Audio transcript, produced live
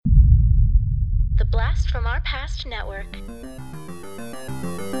The Blast from Our Past Network.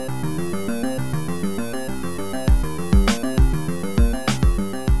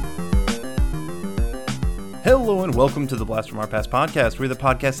 Hello and welcome to the Blast from Our Past podcast. We're the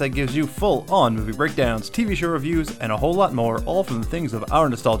podcast that gives you full-on movie breakdowns, TV show reviews, and a whole lot more, all from the things of our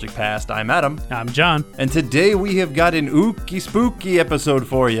nostalgic past. I'm Adam. I'm John. And today we have got an ooky spooky episode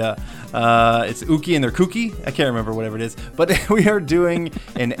for you. It's ooky and they're kooky. I can't remember whatever it is. But we are doing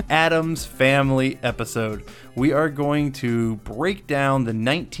an Addams Family episode. We are going to break down the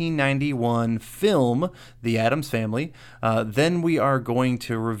 1991 film, The Addams Family. Then we are going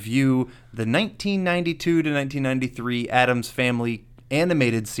to review the 1992 to 1993 Addams Family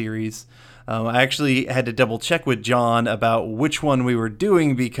animated series. I actually had to double check with John about which one we were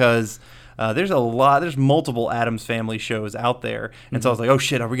doing because there's multiple Addams Family shows out there. And so I was like, oh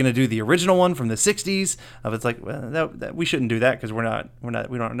shit, are we going to do the original one from the 60s? It's like, well, we shouldn't do that because we're not a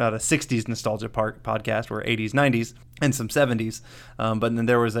 60s nostalgia podcast. We're 80s, 90s, and some 70s. But then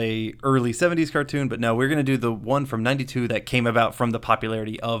there was a early 70s cartoon. But no, we're going to do the one from 92 that came about from the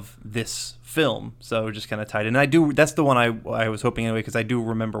popularity of this film. So just kind of tied in. And that's the one I was hoping anyway, because I do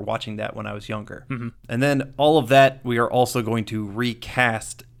remember watching that when I was younger. Mm-hmm. And then all of that, we are also going to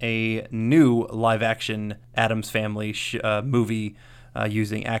recast a new live-action Addams Family movie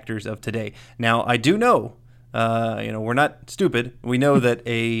using actors of today. Now, I do know, we're not stupid. We know that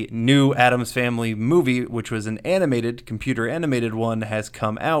a new Addams Family movie, which was an computer-animated one, has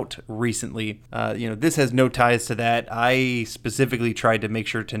come out recently. This has no ties to that. I specifically tried to make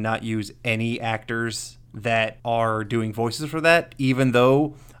sure to not use any actors that are doing voices for that, even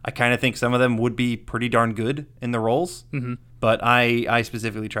though I kind of think some of them would be pretty darn good in the roles. Mm-hmm. But I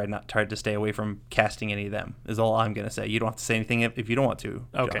specifically tried to stay away from casting any of them, is all I'm going to say. You don't have to say anything if you don't want to,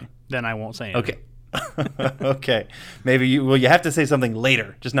 Okay, John. Then I won't say anything. Okay. Okay. Maybe you have to say something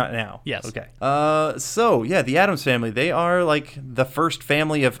later, just not now. Yes. Okay. The Addams Family, they are like the first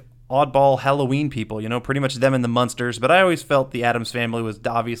family of oddball Halloween people, pretty much them and the Munsters. But I always felt the Addams Family was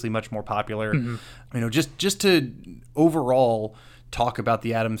obviously much more popular. Mm-hmm. Just to overall talk about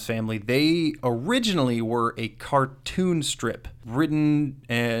the Addams Family, they originally were a cartoon strip written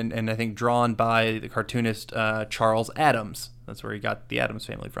and I think drawn by the cartoonist Charles Addams. That's where he got the Addams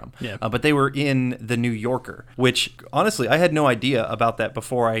Family from. Yeah. But they were in The New Yorker, which honestly I had no idea about that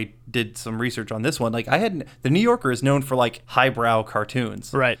before I did some research on this one. The New Yorker is known for like highbrow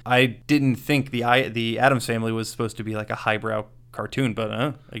cartoons. Right. I didn't think the Addams Family was supposed to be like a highbrow cartoon, but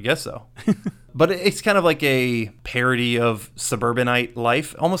I guess so. But it's kind of like a parody of suburbanite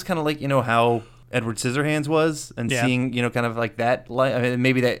life, almost kind of like, how Edward Scissorhands was, and seeing, kind of like that. I mean,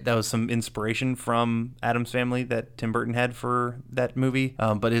 maybe that was some inspiration from Addams Family that Tim Burton had for that movie,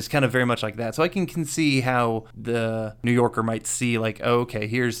 but it's kind of very much like that. So I can see how the New Yorker might see like, oh, okay,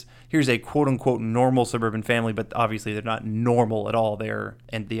 here's a quote-unquote normal suburban family, but obviously they're not normal at all. They're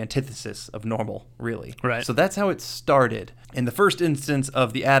the antithesis of normal, really. Right. So that's how it started. And the first instance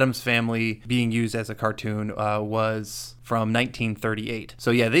of the Addams Family being used as a cartoon was from 1938.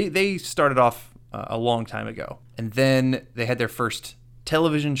 So yeah, they started off a long time ago. And then they had their first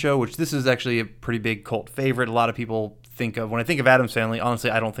television show, which this is actually a pretty big cult favorite. A lot of people think of, when I think of Addams Family, honestly,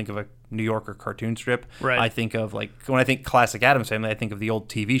 I don't think of a New Yorker cartoon strip. Right. I think of when I think classic Addams Family, I think of the old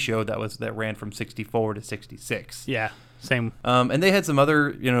TV show that ran from 64 to 66. Yeah. Same. And they had some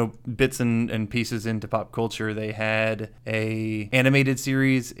other, bits and pieces into pop culture. They had a animated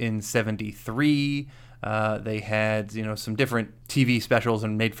series in 73. They had, some different TV specials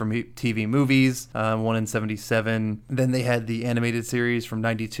and made for TV movies, one in 77. Then they had the animated series from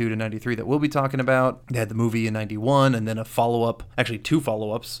 92 to 93 that we'll be talking about. They had the movie in 91 and then a follow-up, actually two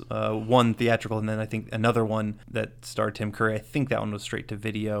follow-ups, one theatrical and then I think another one that starred Tim Curry. I think that one was straight to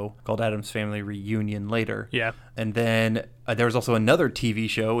video, called Addams Family Reunion later. Yeah. And then there was also another TV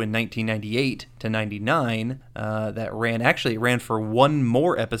show in 1998 to 99 that ran for one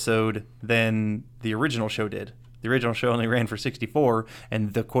more episode than the original show did. The original show only ran for 64,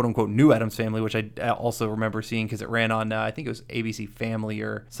 and the quote-unquote new Addams Family, which I also remember seeing because it ran on, I think it was ABC Family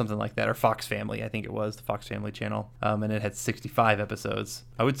or something like that, or Fox Family, I think it was, the Fox Family channel, and it had 65 episodes.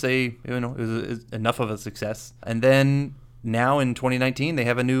 I would say, it was enough of a success. And then now in 2019, they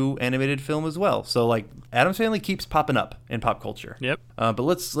have a new animated film as well. So Addams Family keeps popping up in pop culture. Yep. But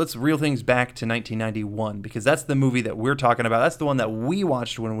let's reel things back to 1991 because that's the movie that we're talking about. That's the one that we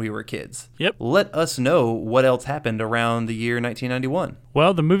watched when we were kids. Yep. Let us know what else happened around the year 1991.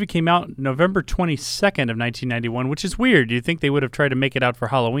 Well, the movie came out November 22nd of 1991, which is weird. You'd think they would have tried to make it out for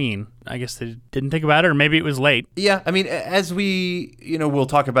Halloween. I guess they didn't think about it, or maybe it was late. Yeah, I mean, as we'll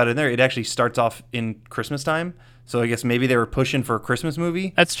talk about it in there, it actually starts off in Christmas time. So I guess maybe they were pushing for a Christmas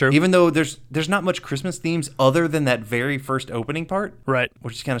movie. That's true. Even though there's not much Christmas themes other than that very first opening part. Right.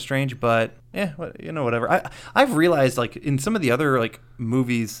 Which is kind of strange, but whatever. I've realized like in some of the other like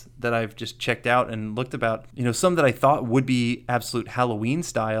movies that I've just checked out and looked about, some that I thought would be absolute Halloween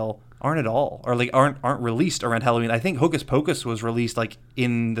style aren't at all, or like aren't released around Halloween. I think Hocus Pocus was released like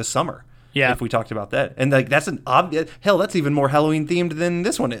in the summer. Yeah. If we talked about that. And like that's an obvious, hell, that's even more Halloween themed than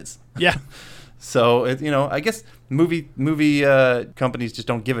this one is. Yeah. So I guess movie companies just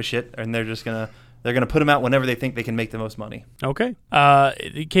don't give a shit, and they're gonna put them out whenever they think they can make the most money. Okay.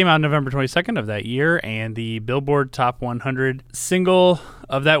 It came out November 22nd of that year, and the Billboard Top 100 single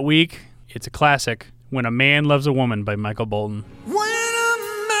of that week. It's a classic, "When a Man Loves a Woman" by Michael Bolton. When a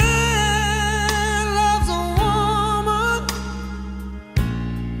man loves a woman,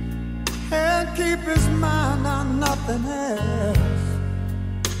 can't keep his mind on nothing else.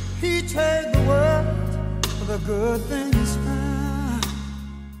 He trade the world for the good things found.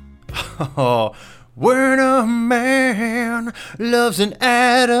 Oh, when a man loves an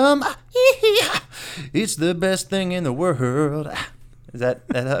atom, it's the best thing in the world. Is that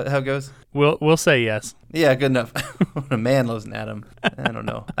how it goes? We'll say yes. Yeah, good enough. When a man loves an atom, I don't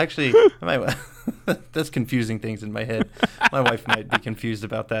know. Actually, that's confusing things in my head. My wife might be confused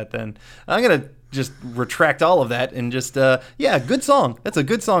about that. Then I'm gonna just retract all of that and just good song. That's a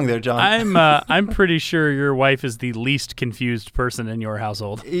good song there, John. I'm pretty sure your wife is the least confused person in your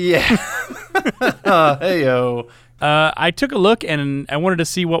household. Yeah. Hey-yo. I took a look and I wanted to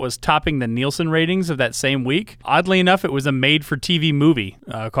see what was topping the Nielsen ratings of that same week. Oddly enough, it was a made-for-TV movie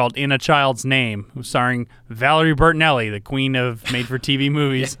called In a Child's Name, starring Valerie Bertinelli, the queen of made-for-TV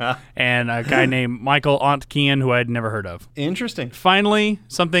movies, and a guy named Michael Ontkean, who I'd never heard of. Interesting. Finally,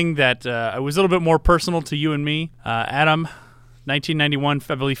 something that was a little bit more personal to you and me. Adam, 1991,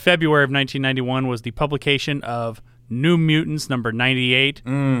 I believe February of 1991, was the publication of New Mutants number 98,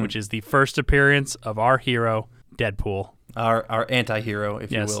 which is the first appearance of our hero, Deadpool. Our anti-hero,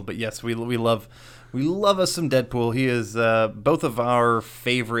 if Yes. you will. But yes, we love us some Deadpool. He is both of our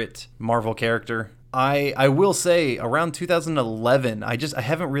favorite Marvel character. I will say around 2011, I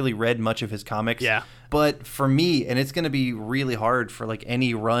haven't really read much of his comics. Yeah. But for me, and it's going to be really hard for like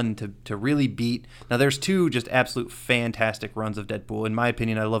any run to really beat. Now there's two just absolute fantastic runs of Deadpool. In my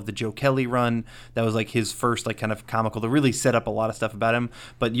opinion, I love the Joe Kelly run. That was like his first like kind of comical to really set up a lot of stuff about him.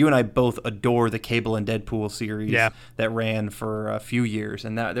 But you and I both adore the Cable and Deadpool series that ran for a few years.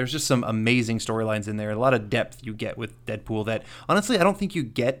 And there's just some amazing storylines in there. A lot of depth you get with Deadpool that honestly I don't think you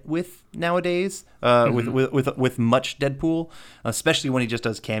get with nowadays with much Deadpool, especially when he just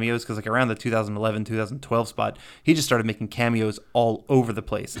does cameos, because like around the 2011-2012 spot, he just started making cameos all over the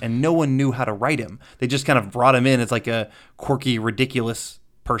place, and no one knew how to write him. They just kind of brought him in as like a quirky, ridiculous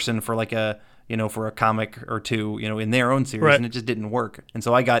person for like a for a comic or two, in their own series, and it just didn't work. And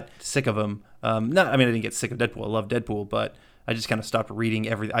so I got sick of him. I didn't get sick of Deadpool. I love Deadpool, but I just kind of stopped reading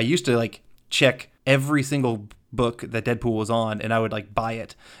everything. I used to like check every single book that Deadpool was on, and I would like buy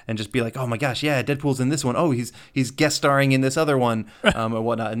it and just be like, oh my gosh, yeah, Deadpool's in this one. Oh, he's guest starring in this other one, or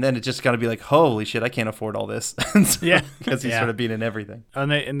whatnot. And then it just gotta be like, holy shit, I can't afford all this. Because he's sort of being in everything.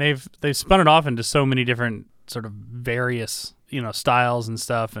 And they've spun it off into so many different sort of various styles and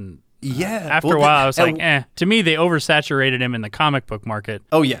stuff. And after a while, I was like, To me, they oversaturated him in the comic book market.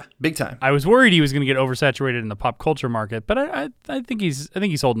 Oh yeah, big time. I was worried he was going to get oversaturated in the pop culture market, but I think he's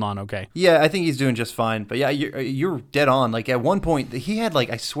holding on okay. Yeah, I think he's doing just fine. But yeah, you're dead on. Like at one point, he had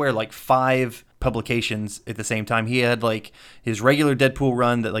like I swear like 5 publications at the same time. He had like his regular Deadpool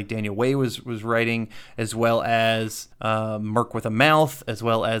run that like Daniel Way was writing, as well as Merc with a Mouth, as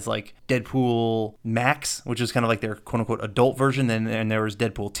well as like Deadpool Max, which is kind of like their quote unquote adult version. And there was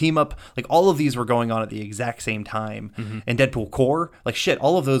Deadpool Team Up. Like all of these were going on at the exact same time. And Deadpool Core, like shit,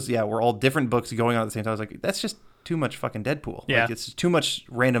 all of those, were all different books going on at the same time. I was like, that's just too much fucking Deadpool. Yeah. Like it's too much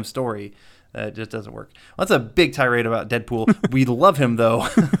random story. It just doesn't work. Well, that's a big tirade about Deadpool. We love him though.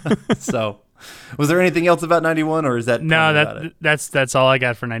 So was there anything else about 91, or is that no? That's all I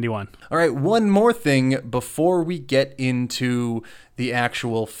got for 91. All right, one more thing before we get into the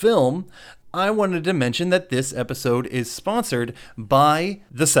actual film. I wanted to mention that this episode is sponsored by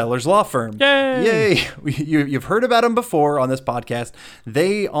the Sellers Law Firm. Yay! You've heard about them before on this podcast.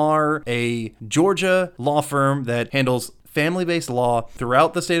 They are a Georgia law firm that handles family-based law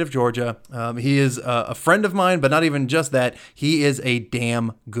throughout the state of Georgia. He is a friend of mine, but not even just that. He is a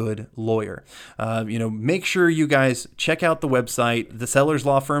damn good lawyer. Make sure you guys check out the website,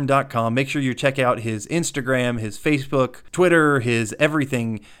 thesellerslawfirm.com. Make sure you check out his Instagram, his Facebook, Twitter, his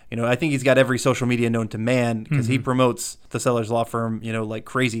everything. I think he's got every social media known to man because he promotes the Sellers Law Firm, like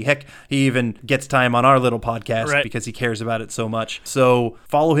crazy. Heck, he even gets time on our little podcast because he cares about it so much. So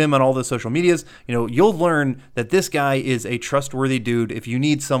follow him on all the social medias. You'll learn that this guy is a trustworthy dude. If you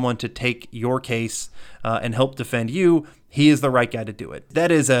need someone to take your case and help defend you, he is the right guy to do it.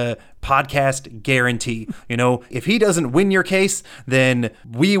 That is a podcast guarantee. If he doesn't win your case, then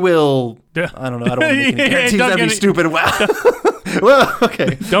we will. I don't know. I don't want to make any guarantees. That'd be stupid. Wow. Well,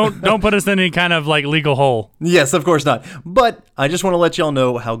 okay. Don't put us in any kind of like legal hole. Yes, of course not. But I just want to let y'all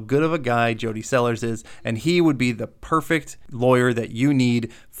know how good of a guy Jody Sellers is, and he would be the perfect lawyer that you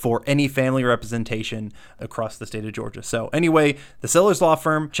need for any family representation across the state of Georgia. So anyway, the Sellers Law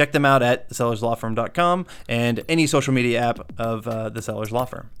Firm, check them out at thesellerslawfirm.com and any social media app of the Sellers Law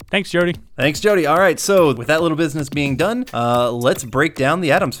Firm. Thanks, Jody. Thanks, Jody. All right, so with that little business being done, let's break down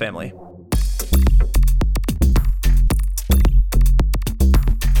the Addams Family.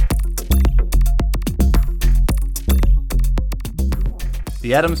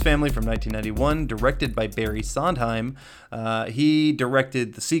 The Addams Family from 1991, directed by Barry Sondheim. He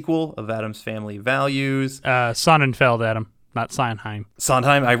directed the sequel of Addams Family Values. Sonnenfeld, Adam, not Sondheim.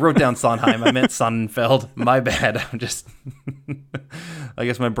 Sondheim? I wrote down Sondheim. I meant Sonnenfeld. My bad. I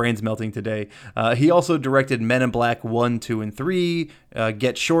guess my brain's melting today. He also directed Men in Black 1, 2, and 3,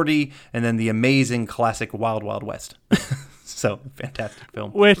 Get Shorty, and then the amazing classic Wild Wild West. So, fantastic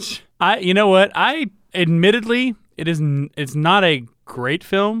film. Which, I admittedly, it's not a great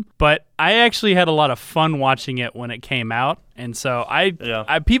film, but I actually had a lot of fun watching it when it came out, and so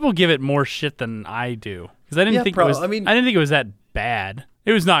people give it more shit than I do because I didn't think it was. I didn't think it was that bad.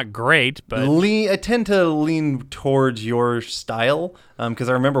 It was not great, but I tend to lean towards your style because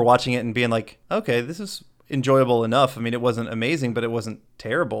I remember watching it and being like, okay, this is enjoyable enough. It wasn't amazing, but it wasn't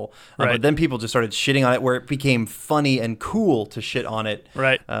terrible. But then people just started shitting on it where it became funny and cool to shit on it.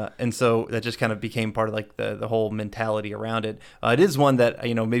 Right. And so that just kind of became part of like the whole mentality around it. It is one that,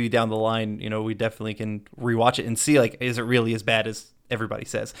 maybe down the line, we definitely can rewatch it and see like, is it really as bad as everybody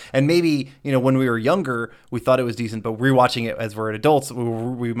says? And maybe, when we were younger, we thought it was decent, but rewatching it as we're adults,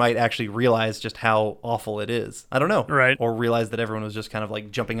 we might actually realize just how awful it is. I don't know. Right. Or realize that everyone was just kind of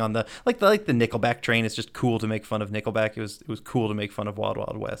like jumping on the Nickelback train. It's just cool to make fun of Nickelback. It was cool to make fun of Wild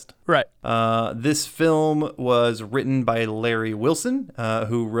Wild West. Right. This film was written by Larry Wilson,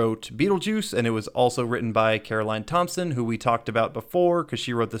 who wrote Beetlejuice, and it was also written by Caroline Thompson, who we talked about before because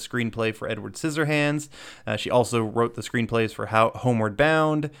she wrote the screenplay for Edward Scissorhands. She also wrote the screenplays for Homeward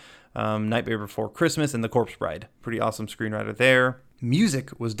Bound, Nightmare Before Christmas, and The Corpse Bride. Pretty awesome screenwriter there.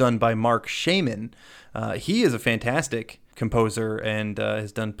 Music was done by Mark Shaman. He is a fantastic composer and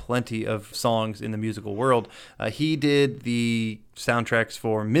has done plenty of songs in the musical world. He did the soundtracks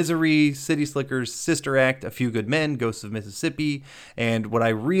for Misery, City Slickers, Sister Act, A Few Good Men, Ghosts of Mississippi, and what I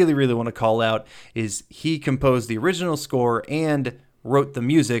really, really want to call out is he composed the original score and wrote the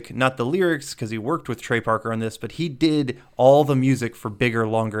music, not the lyrics, because he worked with Trey Parker on this, but he did all the music for Bigger,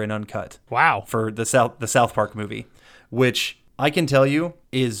 Longer, and Uncut. Wow. For the South Park movie, which I can tell you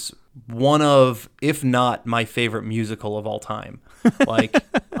is one of, if not my favorite musical of all time. Like,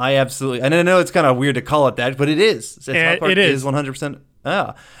 I absolutely, and I know it's kind of weird to call it that, but it is. South Park is 100%.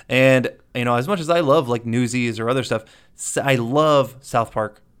 And, as much as I love like Newsies or other stuff, I love South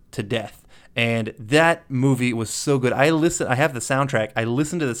Park to death. And that movie was so good. I have the soundtrack. I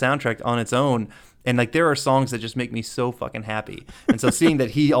listened to the soundtrack on its own. And like there are songs that just make me so fucking happy. And so seeing that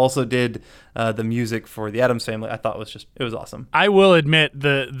he also did the music for the Addams Family, I thought it was awesome. I will admit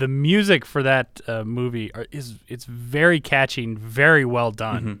the music for that movie it's very catchy and very well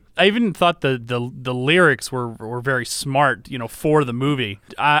done. Mm-hmm. I even thought the lyrics were very smart, for the movie.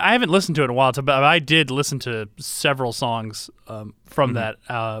 I haven't listened to it in a while, but I did listen to several songs from that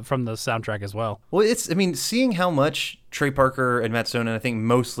from the soundtrack as well. Well, seeing how much Trey Parker and Matt Stone, and I think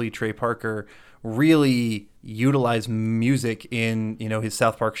mostly Trey Parker, really utilize music in his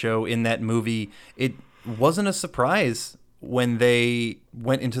South Park show, in that movie, it wasn't a surprise when they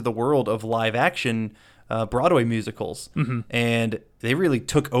went into the world of live action Broadway musicals. Mm-hmm. And they really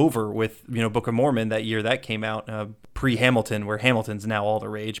took over with Book of Mormon that year that came out, pre-Hamilton, where Hamilton's now all the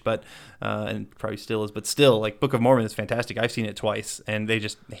rage, but and probably still is, but still, like, Book of Mormon is fantastic. I've seen it twice, and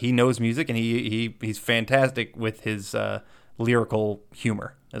he knows music, and he's fantastic with his lyrical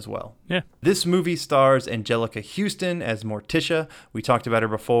humor as well. Yeah. This movie stars Angelica Houston as Morticia. We talked about her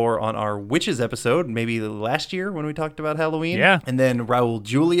before on our Witches episode, maybe last year when we talked about Halloween. Yeah. And then Raul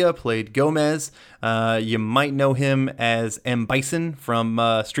Julia played Gomez. You might know him as M. Bison from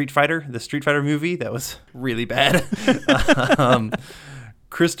Street Fighter, the Street Fighter movie. That was really bad.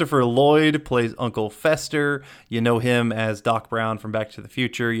 Christopher Lloyd plays Uncle Fester. You know him as Doc Brown from Back to the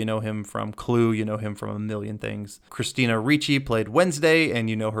Future. You know him from Clue. You know him from a million things. Christina Ricci played Wednesday, and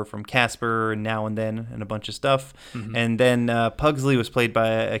you know her from Casper and Now and Then and a bunch of stuff. And then Pugsley was played by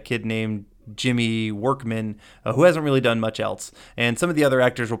a kid named Jimmy Workman, who hasn't really done much else. And some of the other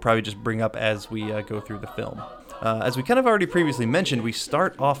actors we'll probably just bring up as we go through the film. As we kind of already previously mentioned, we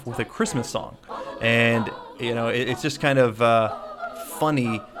start off with a Christmas song. And, it's just kind of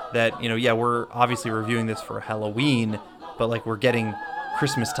funny that, we're obviously reviewing this for Halloween, but, like, we're getting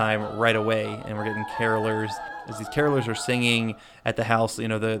Christmas time right away, and we're getting carolers. As these carolers are singing at the house,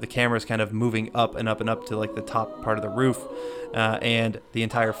 the camera's kind of moving up and up and up to, like, the top part of the roof, and the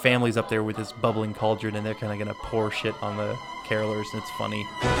entire family's up there with this bubbling cauldron, and they're kind of going to pour shit on the carolers, and it's funny.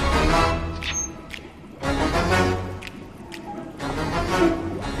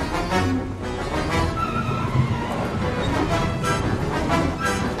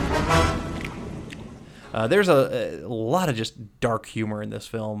 There's a lot of just dark humor in this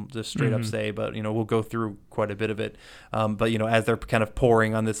film, just straight up say, but, we'll go through quite a bit of it. But, as they're kind of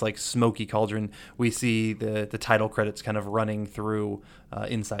pouring on this, like, smoky cauldron, we see the title credits kind of running through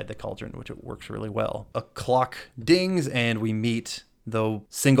inside the cauldron, which it works really well. A clock dings, and we meet the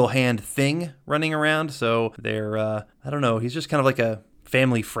single hand thing running around. So they're, I don't know, he's just kind of like a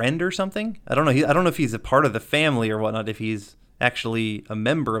family friend or something. I don't know. I don't know if he's a part of the family or whatnot, if he's actually a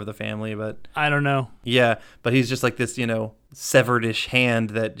member of the family, but I don't know. Yeah, but he's just like this, severed-ish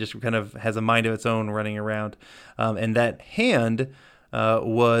hand that just kind of has a mind of its own running around. And that hand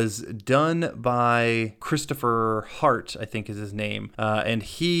was done by Christopher Hart, I think is his name. And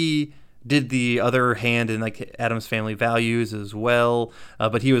he did the other hand in, like, Addams Family Values as well.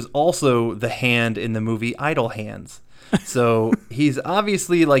 But he was also the hand in the movie Idle Hands. So he's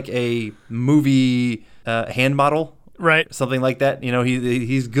obviously like a movie hand model. Right. Something like that.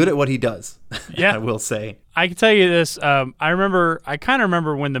 He's good at what he does. Yeah. I will say. I can tell you this. I kind of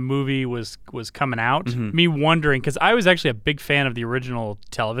remember when the movie was coming out, me wondering, because I was actually a big fan of the original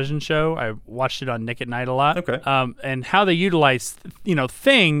television show. I watched it on Nick at Night a lot. Okay. And how they utilized,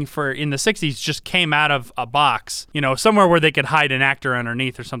 Thing for in the 60s just came out of a box, somewhere where they could hide an actor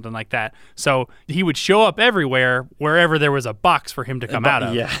underneath or something like that. So he would show up everywhere, wherever there was a box for him to come out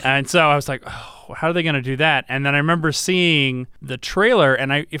of. Yeah. And so I was like, oh, how are they going to do that? And then I remember seeing the trailer,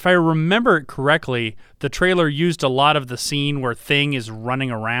 and if I remember it correctly, the trailer used a lot of the scene where Thing is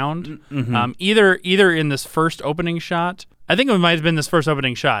running around, either in this first opening shot. I think it might have been this first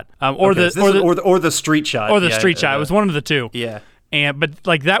opening shot, or the street shot, or the street shot. It was one of the two. Yeah, but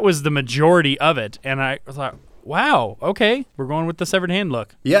like that was the majority of it, and I thought, wow, okay, we're going with the severed hand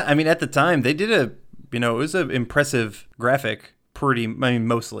look. Yeah, I mean, at the time they did it was an impressive graphic.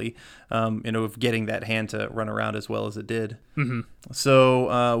 Mostly, of getting that hand to run around as well as it did.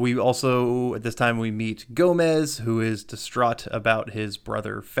 So we also, at this time, we meet Gomez, who is distraught about his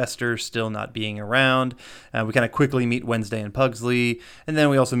brother Fester still not being around. We kind of quickly meet Wednesday and Pugsley, and then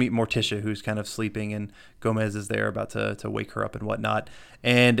we also meet Morticia, who's kind of sleeping, and Gomez is there about to wake her up and whatnot.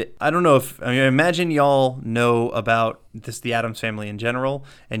 And I don't know I imagine y'all know about the Addams family in general,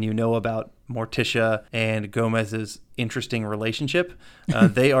 and you know about Morticia and Gomez's interesting relationship.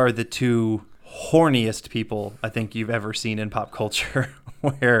 They are the two horniest people I think you've ever seen in pop culture,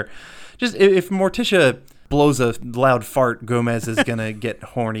 where just if Morticia blows a loud fart, Gomez is gonna get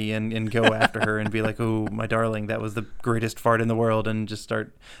horny and go after her and be like, oh, my darling, that was the greatest fart in the world, and just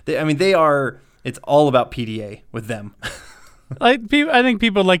start. It's all about PDA with them. I think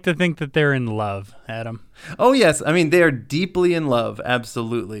people like to think that they're in love, Adam. Oh, yes. I mean, they are deeply in love.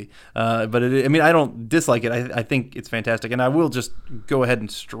 Absolutely. But I don't dislike it. I think it's fantastic. And I will just go ahead and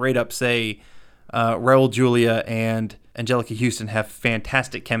straight up say Raul Julia and Angelica Houston have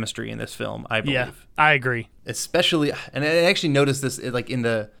fantastic chemistry in this film, I believe. Yeah, I agree. Especially, and I actually noticed this like in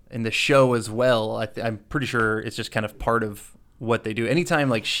the show as well. I'm pretty sure it's just kind of part of what they do. Anytime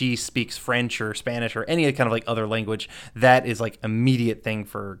like she speaks French or Spanish or any kind of like other language, that is like immediate thing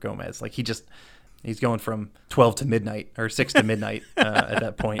for Gomez. Like he's going from 12 to midnight or 6 to midnight at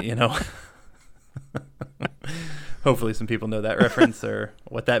that point, Hopefully some people know that reference or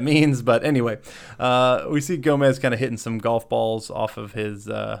what that means. But anyway, we see Gomez kind of hitting some golf balls off of his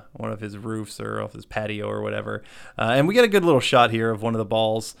one of his roofs or off his patio or whatever. And we get a good little shot here of one of the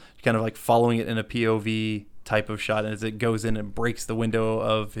balls, kind of like following it in a POV type of shot, and as it goes in and breaks the window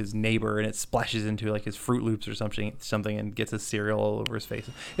of his neighbor, and it splashes into like his Fruit Loops or something and gets his cereal all over his face.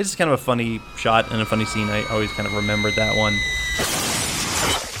 It's just kind of a funny shot and a funny scene. I always kind of remembered that one.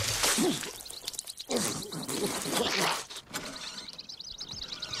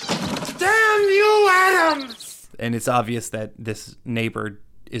 Damn you, Addams! And it's obvious that this neighbor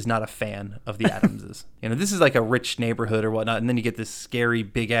is not a fan of the Addamses. This is like a rich neighborhood or whatnot, and then you get this scary,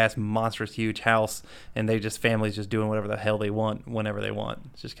 big-ass, monstrous, huge house, and families just doing whatever the hell they want whenever they want.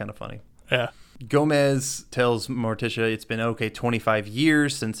 It's just kind of funny. Yeah. Gomez tells Morticia it's been 25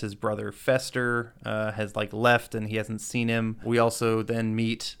 years since his brother Fester has left and he hasn't seen him. We also then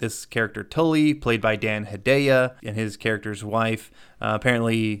meet this character Tully, played by Dan Hedaya, and his character's wife.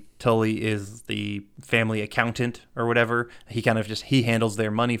 Apparently Tully is the family accountant or whatever. He he handles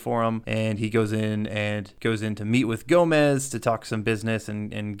their money for them, and he goes in to meet with Gomez to talk some business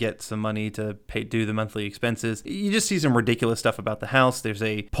and get some money to do the monthly expenses. You just see some ridiculous stuff about the house. There's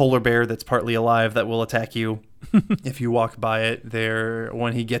a polar bear that's partly alive that will attack you if you walk by it.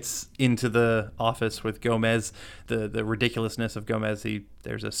 When he gets into the office with Gomez, the ridiculousness of Gomez,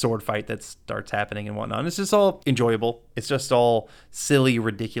 there's a sword fight that starts happening and whatnot. And it's just all enjoyable. It's just all silly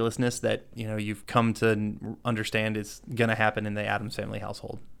ridiculousness that you've come to understand is gonna happen in the Addams family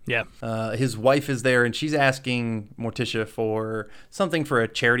household. Yeah. His wife is there, and she's asking Morticia for something for a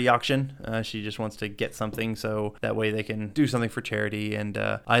charity auction. She just wants to get something so that way they can do something for charity. And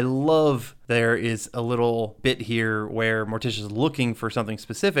I love there is a little bit here where Morticia's looking for something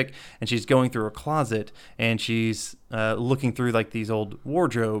specific, and she's going through a closet, and she's looking through these old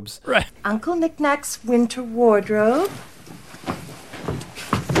wardrobes. Right. Uncle Knick-Knack's winter wardrobe.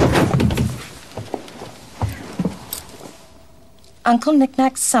 Uncle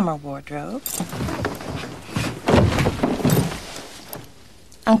Knick-Knack's summer wardrobe.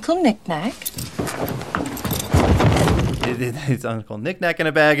 Uncle Knick-Knack. It's Uncle Knick-Knack in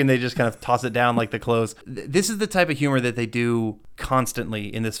a bag, and they just kind of toss it down like the clothes. This is the type of humor that they do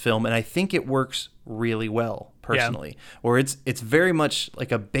constantly in this film, and I think it works really well, personally. Yeah. Where it's very much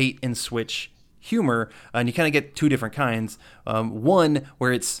like a bait and switch humor, and you kind of get two different kinds. One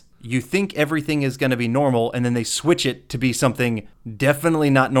where you think everything is going to be normal, and then they switch it to be something definitely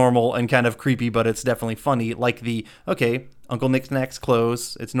not normal and kind of creepy, but it's definitely funny. Like Uncle Knick-Knack's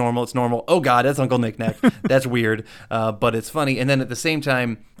clothes. It's normal. Oh, God, that's Uncle Knick-Knack. That's weird, but it's funny. And then at the same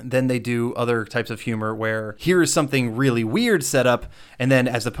time, then they do other types of humor where here is something really weird set up, and then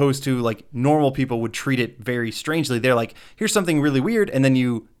as opposed to normal people would treat it very strangely, they're like, here's something really weird, and then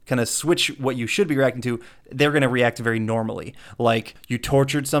you kind of switch what you should be reacting to. They're going to react very normally. Like, you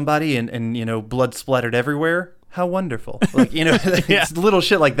tortured somebody and blood splattered everywhere. How wonderful. Yeah. It's little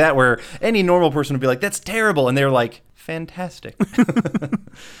shit like that where any normal person would be like, that's terrible. And they're like, fantastic.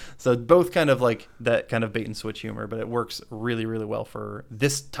 So both kind of that kind of bait and switch humor, but it works really, really well for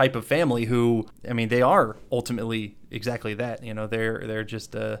this type of family who, they are ultimately exactly that. They're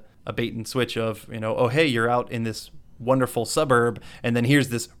just a bait and switch of, oh, hey, you're out in this wonderful suburb, and then here's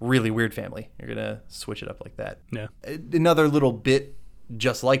this really weird family. You're gonna switch it up like that. Yeah. Another little bit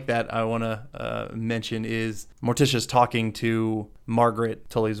just like that I want to mention is Morticia's talking to Margaret,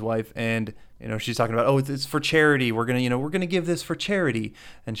 Tully's wife, and she's talking about, oh, it's for charity. We're gonna give this for charity,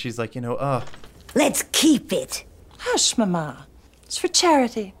 and she's like, Let's keep it. Hush, Mama. It's for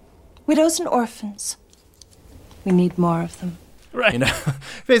charity. Widows and orphans. We need more of them. Right.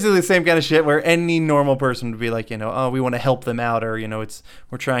 Basically the same kind of shit where any normal person would be like, oh, we want to help them out, or,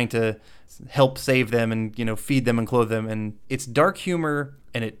 we're trying to help save them and, feed them and clothe them. And it's dark humor,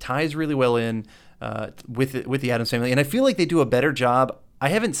 and it ties really well in with the Addams family. And I feel like they do a better job. I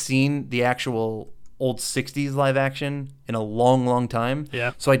haven't seen the actual old 60s live action in a long, long time.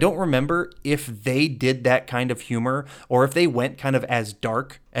 Yeah. So I don't remember if they did that kind of humor or if they went kind of as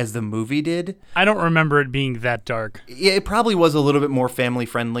dark as the movie did. I don't remember it being that dark. Yeah, it probably was a little bit more family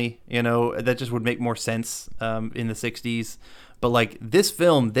friendly, that just would make more sense in the 60s. But this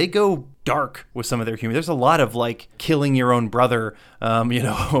film, they go dark with some of their humor. There's a lot of killing your own brother,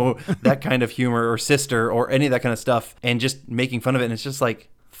 that kind of humor, or sister, or any of that kind of stuff, and just making fun of it. And it's just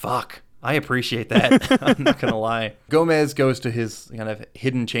fuck. I appreciate that. I'm not going to lie. Gomez goes to his kind of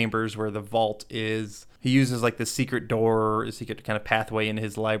hidden chambers where the vault is. He uses the secret door, a secret kind of pathway in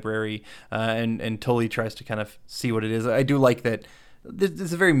his library, and Tully tries to kind of see what it is. I do like that. This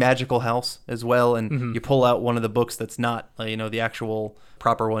is a very magical house as well, and you pull out one of the books that's not, the actual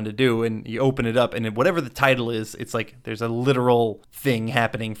proper one to do, and you open it up, and whatever the title is, it's there's a literal thing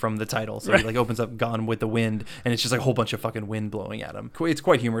happening from the title. So he opens up Gone with the Wind, and it's just a whole bunch of fucking wind blowing at him. It's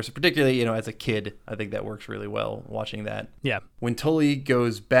quite humorous, particularly, as a kid. I think that works really well watching that. Yeah. When Tully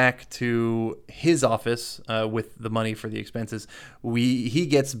goes back to his office with the money for the expenses, he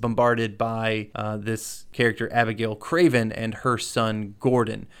gets bombarded by this character, Abigail Craven, and her son, son,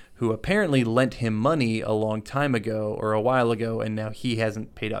 Gordon, who apparently lent him money a long time ago or a while ago, and now he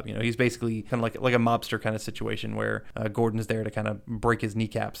hasn't paid up. He's basically kind of like a mobster kind of situation where Gordon's there to kind of break his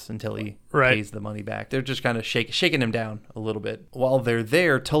kneecaps until he pays the money back. They're just kind of shaking him down a little bit. While they're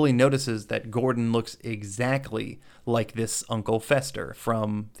there, Tully notices that Gordon looks exactly like this Uncle Fester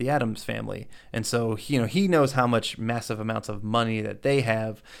from the Addams family. And so, he knows how much massive amounts of money that they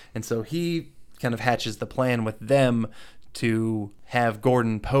have, and so he kind of hatches the plan with them to have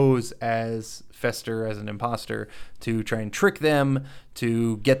Gordon pose as Fester, as an imposter, to try and trick them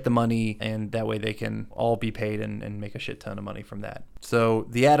to get the money, and that way they can all be paid and make a shit ton of money from that. So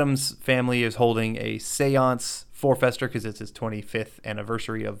the Addams family is holding a seance for Fester because it's his 25th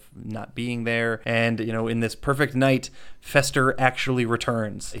anniversary of not being there. And, in this perfect night, Fester actually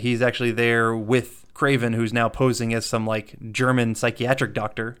returns. He's actually there with Craven, who's now posing as some German psychiatric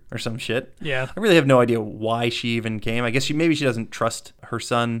doctor or some shit. Yeah. I really have no idea why she even came. I guess maybe she doesn't trust her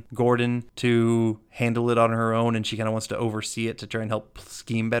son, Gordon, to handle it on her own, and she kind of wants to oversee it to try and help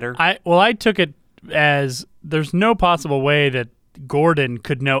scheme better. I took it as there's no possible way that Gordon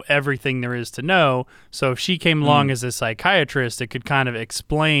could know everything there is to know. So if she came along as a psychiatrist, it could kind of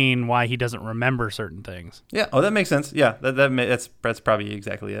explain why he doesn't remember certain things. Yeah. Oh, that makes sense. Yeah. That's probably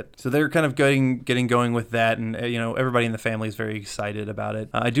exactly it. So they're kind of getting going with that, and everybody in the family is very excited about it.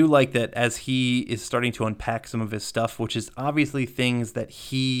 I do like that as he is starting to unpack some of his stuff, which is obviously things that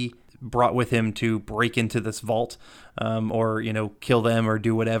he brought with him to break into this vault, or kill them or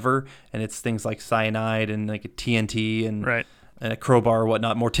do whatever. And it's things like cyanide and like a TNT and and a crowbar or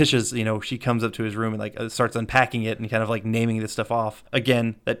whatnot. Morticia's, she comes up to his room and starts unpacking it and kind of naming this stuff off.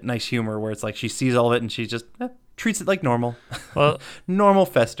 Again, that nice humor where it's she sees all of it and she just treats it like normal. Well, normal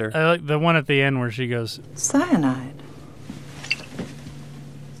Fester. I like the one at the end where she goes, Cyanide.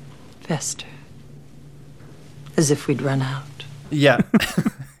 Fester. As if we'd run out. Yeah,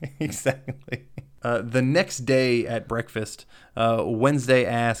 exactly. The next day at breakfast, Wednesday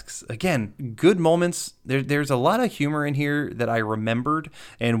asks, again, good moments. There's a lot of humor in here that I remembered.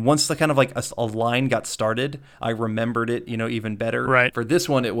 And once the kind of a line got started, I remembered it, even better. Right. For this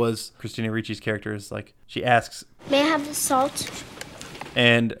one, it was Christina Ricci's character is she asks, May I have the salt?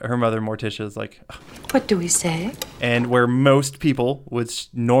 and her mother, Morticia, is like, What do we say? and where most people would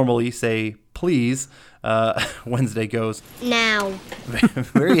normally say, please, Wednesday goes, Now.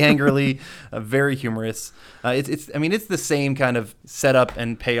 very angrily, very humorous. It's the same kind of setup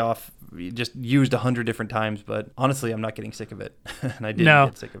and payoff, just used 100 different times. But honestly, I'm not getting sick of it, and I didn't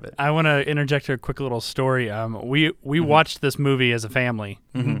get sick of it. I want to interject a quick little story. We watched this movie as a family.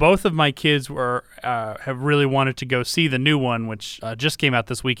 Both of my kids have really wanted to go see the new one, which just came out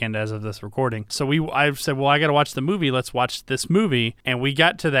this weekend as of this recording. So I said, well, I got to watch the movie. Let's watch this movie. And we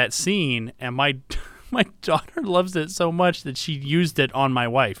got to that scene, and my daughter loves it so much that she used it on my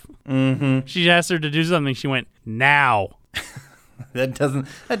wife. Mm-hmm. She asked her to do something. She went, now. That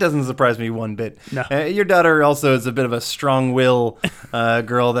doesn't surprise me one bit. No. Your daughter also is a bit of a strong-will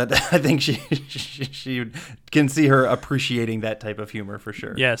girl that I think she can see her appreciating that type of humor for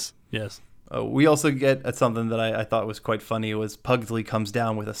sure. Yes. We also get at something that I thought was quite funny. Was Pugsley comes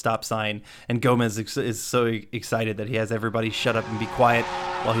down with a stop sign, and Gomez is so excited that he has everybody shut up and be quiet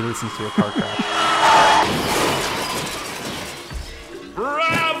while he listens to a car crash.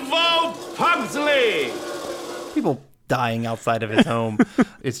 Bravo, Pugsley! People dying outside of his home.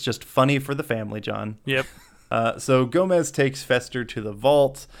 It's just funny for the family, John. Yep. So Gomez takes Fester to the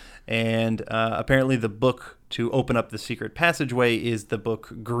vault, and apparently the book to open up the secret passageway is the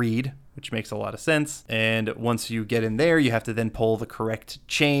book Greed, which makes a lot of sense. And once you get in there, you have to then pull the correct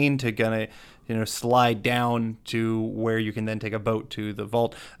chain to slide down to where you can then take a boat to the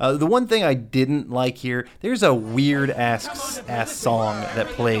vault. The one thing I didn't like here, there's a weird ass song that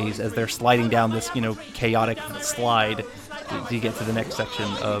plays as they're sliding down this chaotic slide to get to the next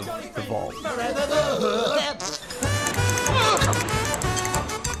section of the vault.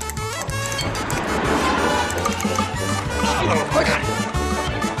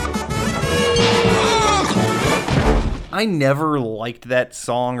 I never liked that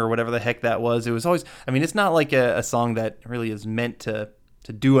song or whatever the heck that was. It was always, it's not like a song that really is meant to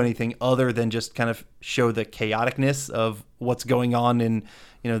do anything other than just kind of show the chaoticness of what's going on in,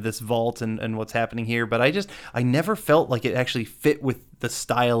 this vault and what's happening here. But I never felt like it actually fit with the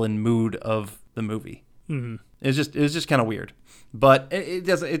style and mood of the movie. Mm-hmm. It was just kind of weird. But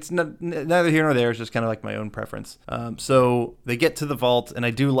it's not, neither here nor there. It's just kind of like my own preference. So they get to the vault, and I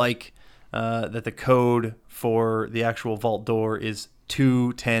do like that the code for the actual vault door is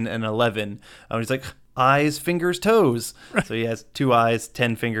 2, 10, and 11. He's like, eyes, fingers, toes. Right. So he has 2 eyes,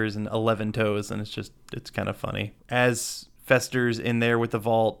 10 fingers, and 11 toes, and it's kind of funny. As Fester's in there with the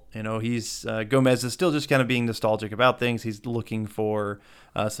vault. He's Gomez is still just kind of being nostalgic about things. He's looking for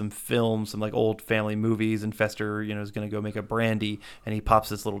some films, some like old family movies, and Fester, is going to go make a brandy, and he pops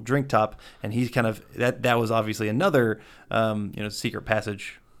this little drink top, and he's kind of that was obviously another secret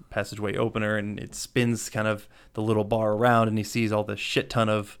passageway opener, and it spins kind of the little bar around, and he sees all the shit ton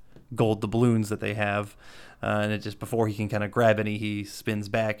of gold doubloons that they have, and it just before he can kind of grab any, he spins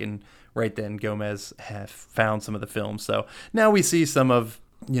back, and right then Gomez have found some of the films. So now we see some of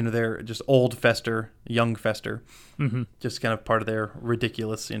their just old Fester, young Fester, just kind of part of their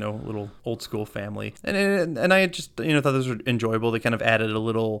ridiculous, little old school family. And I just, thought those were enjoyable. They kind of added a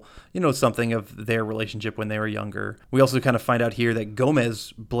little, something of their relationship when they were younger. We also kind of find out here that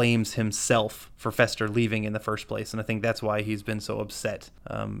Gomez blames himself for Fester leaving in the first place. And I think that's why he's been so upset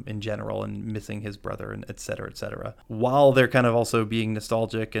in general and missing his brother and et cetera, et cetera. While they're kind of also being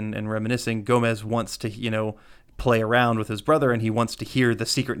nostalgic and reminiscing, Gomez wants to, play around with his brother, and he wants to hear the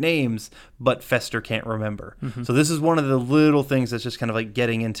secret names, but Fester can't remember. So this is one of the little things that's just kind of like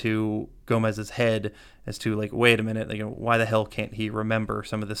getting into Gomez's head as to like, wait a minute, like, why the hell can't he remember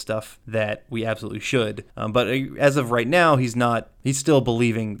some of the stuff that we absolutely should? But as of right now, he's still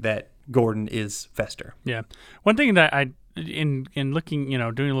believing that Gordon is Fester. Yeah. One thing that in looking, doing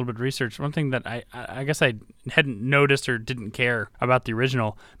a little bit of research, one thing that I guess I hadn't noticed or didn't care about the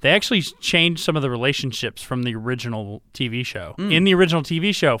original, they actually changed some of the relationships from the original TV show. In the original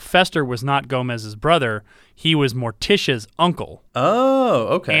TV show, Fester was not Gomez's brother. He was Morticia's uncle. Oh,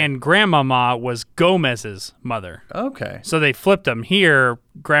 okay. And Grandmama was Gomez's mother. Okay. So they flipped them. Here,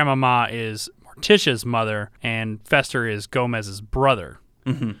 Grandmama is Morticia's mother, and Fester is Gomez's brother.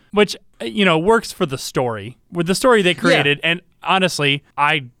 Which, works for the story. With the story they created, and honestly,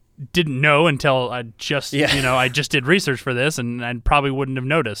 I didn't know until I just, I just did research for this, and I probably wouldn't have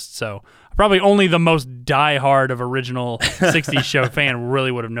noticed. So probably only the most diehard of original 60s show fan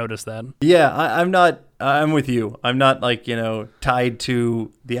really would have noticed that. Yeah, I'm with you. I'm not like, tied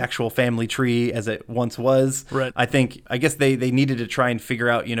to the actual family tree as it once was. Right. I guess they needed to try and figure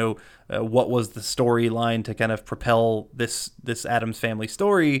out, what was the storyline to kind of propel this Addams family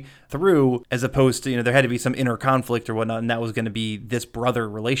story through, as opposed to, there had to be some inner conflict or whatnot, and that was going to be this brother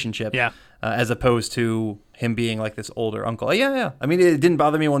relationship. Yeah. As opposed to him being like this older uncle. Yeah. I mean, it didn't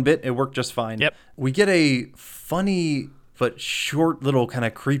bother me one bit. It worked just fine. Yep. We get a funny but short little kind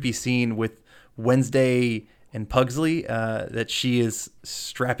of creepy scene with Wednesday and Pugsley, that she is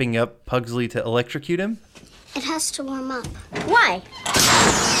strapping up Pugsley to electrocute him. It has to warm up. Why?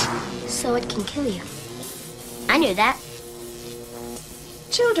 So it can kill you. I knew that.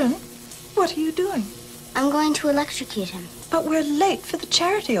 Children, what are you doing? I'm going to electrocute him. But we're late for the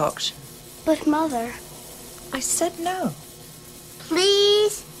charity auction. But, Mother... I said no.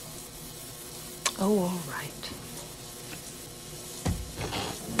 Please? Oh, all right.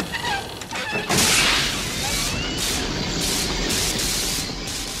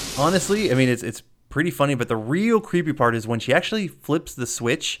 Honestly, I mean, it's pretty funny, but the real creepy part is when she actually flips the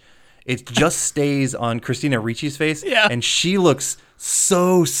switch, it just stays on Christina Ricci's face, and she looks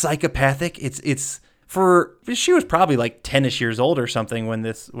so psychopathic. She was probably like 10ish years old or something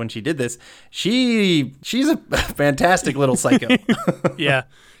when she did this. She's a fantastic little psycho. Yeah,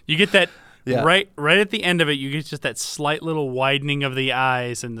 you get that. Yeah. Right at the end of it, you get just that slight little widening of the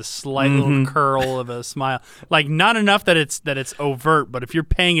eyes and the slight little curl of a smile. Like, not enough that it's overt, but if you're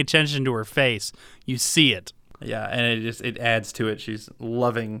paying attention to her face, you see it. Yeah, and it adds to it. She's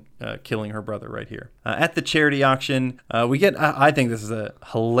loving killing her brother right here. At the charity auction, we get, I think this is a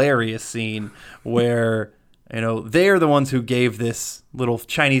hilarious scene where, they're the ones who gave this little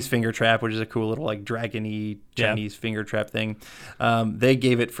Chinese finger trap, which is a cool little like dragon-y Chinese finger trap thing. They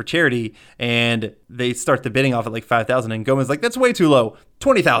gave it for charity, and they start the bidding off at like $5,000, and Gomez like, that's way too low,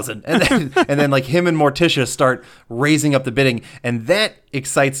 $20,000, and then like him and Morticia start raising up the bidding, and that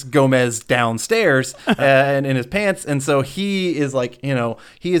excites Gomez downstairs and in his pants, and so he is like,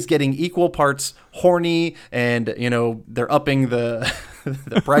 he is getting equal parts horny, and they're upping the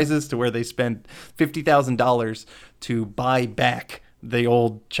the prices to where they spend $50,000 to buy back the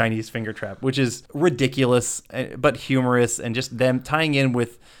old Chinese finger trap, which is ridiculous but humorous, and just them tying in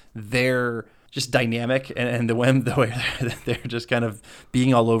with their just dynamic and the way they're just kind of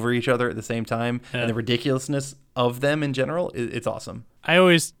being all over each other at the same time, and the ridiculousness of them in general. It's awesome. I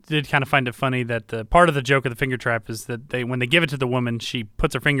always did kind of find it funny that the part of the joke of the finger trap is that when they give it to the woman, she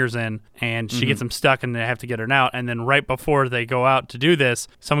puts her fingers in and she gets them stuck and they have to get her out. And then right before they go out to do this,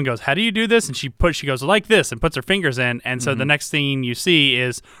 someone goes, "How do you do this?" And she goes like this and puts her fingers in. And so the next thing you see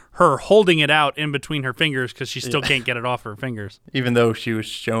is her holding it out in between her fingers because she still can't get it off her fingers. Even though she was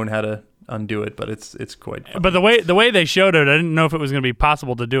shown how to undo it, but it's quite fun. But the way they showed it, I didn't know if it was going to be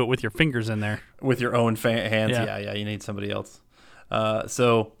possible to do it with your fingers in there. With your own hands, Yeah. yeah, you need somebody else.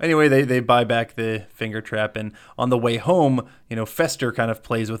 So anyway, they buy back the finger trap, and on the way home, Fester kind of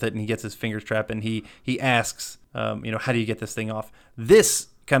plays with it, and he gets his finger trap, and he asks, how do you get this thing off? This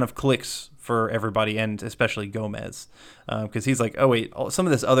kind of clicks for everybody, and especially Gomez, because he's like, oh wait, some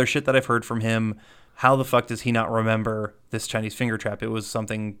of this other shit that I've heard from him, how the fuck does he not remember this Chinese finger trap? It was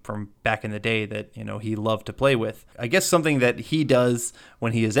something from back in the day that, he loved to play with. I guess something that he does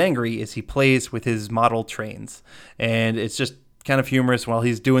when he is angry is he plays with his model trains. And it's just kind of humorous while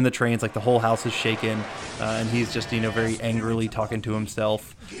he's doing the trains, like the whole house is shaken, and he's just, very angrily talking to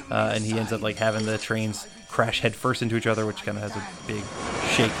himself. And he ends up like having the trains crash headfirst into each other, which kind of has a big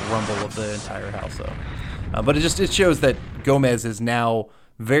shake rumble of the entire house. So, but it shows that Gomez is now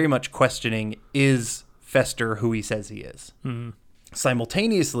very much questioning, is Fester who he says he is? Mm-hmm.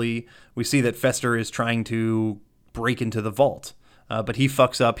 Simultaneously, we see that Fester is trying to break into the vault, but he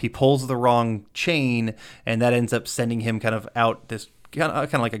fucks up. He pulls the wrong chain, and that ends up sending him kind of out this kind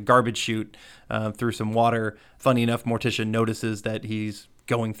of like a garbage chute through some water. Funny enough, Morticia notices that he's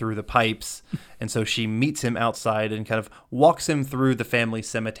going through the pipes, and so she meets him outside and kind of walks him through the family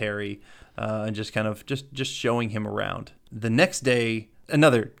cemetery and just kind of just showing him around. The next day,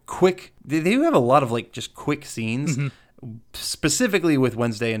 another quick, they do have a lot of like just quick scenes, specifically with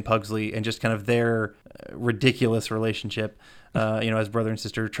Wednesday and Pugsley, and just kind of their ridiculous relationship, as brother and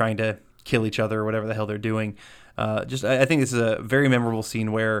sister trying to kill each other or whatever the hell they're doing. I think this is a very memorable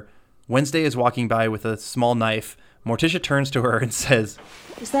scene where Wednesday is walking by with a small knife. Morticia turns to her and says,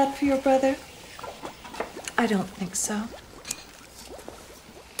 "Is that for your brother?" "I don't think so."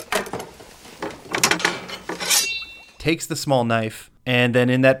 Takes the small knife, and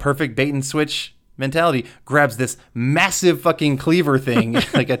then in that perfect bait and switch mentality, grabs this massive fucking cleaver thing,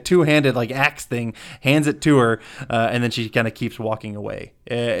 like a two-handed like axe thing, hands it to her, and then she kind of keeps walking away.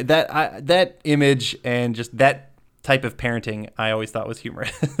 That image and just that type of parenting, I always thought was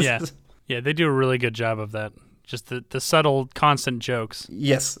humorous. Yeah, they do a really good job of that. Just the subtle, constant jokes.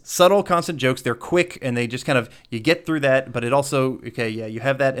 Yes, subtle, constant jokes. They're quick, and they just kind of, you get through that, but it also, you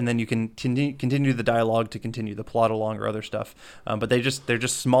have that, and then you can continue the dialogue to continue the plot along or other stuff. But they're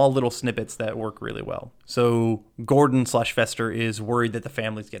just small little snippets that work really well. So Gordon/Fester is worried that the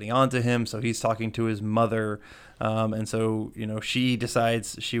family's getting onto him, so he's talking to his mother. And so, she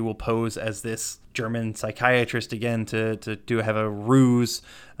decides she will pose as this German psychiatrist again to have a ruse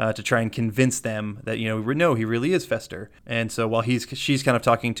to try and convince them that, no, he really is Fester. And so while she's kind of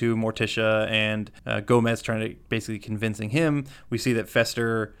talking to Morticia and Gomez trying to basically convincing him, we see that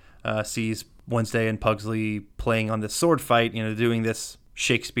Fester sees Wednesday and Pugsley playing on this sword fight, doing this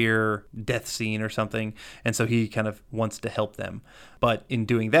Shakespeare death scene or something, and so he kind of wants to help them. But in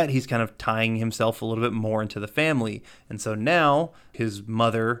doing that, he's kind of tying himself a little bit more into the family, and so now his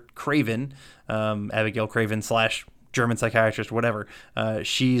mother, Craven, Abigail Craven / German psychiatrist, whatever,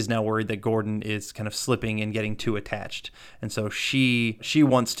 she's now worried that Gordon is kind of slipping and getting too attached, and so she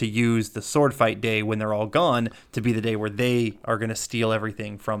wants to use the sword fight day when they're all gone to be the day where they are going to steal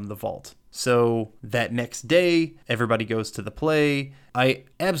everything from the vault. So that next day, everybody goes to the play. I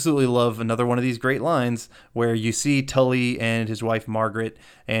absolutely love another one of these great lines where you see Tully and his wife Margaret,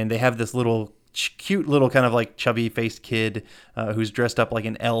 and they have this little cute little kind of like chubby-faced kid who's dressed up like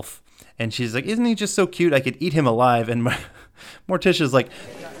an elf. And she's like, "Isn't he just so cute? I could eat him alive." And Morticia's like,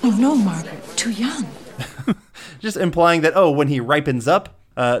 "Oh no, Margaret, too young." Just implying that, when he ripens up,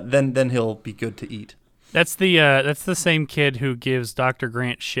 then he'll be good to eat. That's the same kid who gives Dr.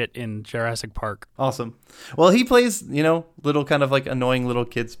 Grant shit in Jurassic Park. Awesome. Well, he plays, little kind of like annoying little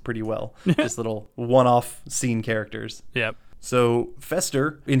kids pretty well. Just little one-off scene characters. Yep. So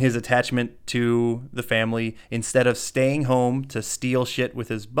Fester, in his attachment to the family, instead of staying home to steal shit with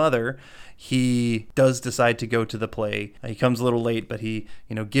his mother, he does decide to go to the play. He comes a little late, but he,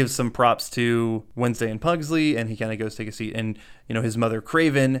 gives some props to Wednesday and Pugsley, and he kind of goes take a seat. And, his mother,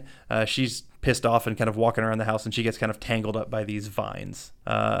 Craven, she's pissed off and kind of walking around the house, and she gets kind of tangled up by these vines.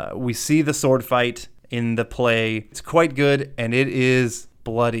 We see the sword fight in the play. It's quite good, and it is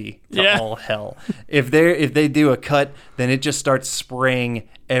bloody to all hell. If they do a cut, then it just starts spraying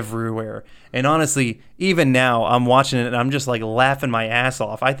everywhere. And honestly, even now I'm watching it and I'm just like laughing my ass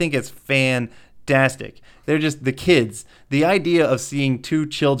off. I think it's fantastic. They're just the kids. The idea of seeing two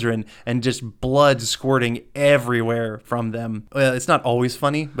children and just blood squirting everywhere from them. Well, it's not always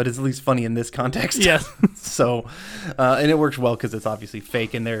funny, but it's at least funny in this context. Yes. So, and it works well because it's obviously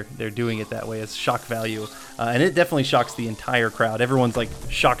fake and they're doing it that way as shock value. And it definitely shocks the entire crowd. Everyone's like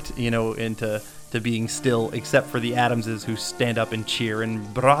shocked, into to being still, except for the Addamses, who stand up and cheer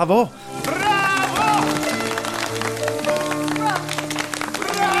and bravo.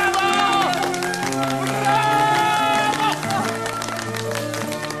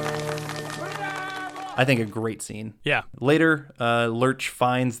 I think a great scene. Yeah. Later, Lurch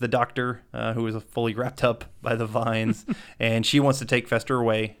finds the doctor, who is fully wrapped up by the vines, and she wants to take Fester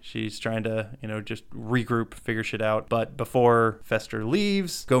away. She's trying to, just regroup, figure shit out. But before Fester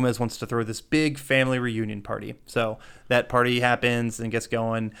leaves, Gomez wants to throw this big family reunion party. So that party happens and gets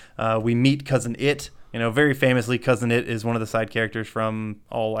going. We meet Cousin It. Very famously, Cousin It is one of the side characters from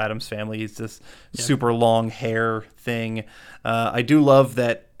all Addams Family. He's this super long hair thing. I do love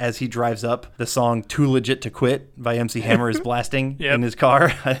that as he drives up, the song Too Legit to Quit by MC Hammer is blasting in his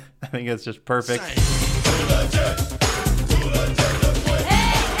car. I think that's just perfect.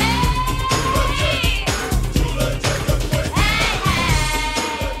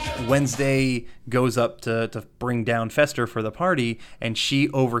 Wednesday goes up to bring down Fester for the party, and she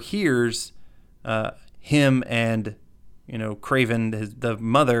overhears him and Craven, the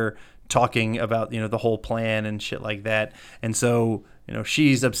mother, talking about the whole plan and shit like that. And so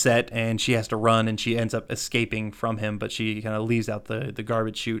she's upset and she has to run, and she ends up escaping from him, but she kind of leaves out the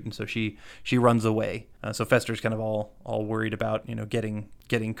garbage chute, and so she runs away. So Fester's kind of all worried about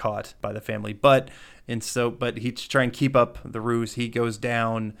getting caught by the family, but he's trying to keep up the ruse. He goes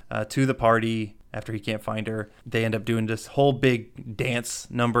down to the party after he can't find her. They end up doing this whole big dance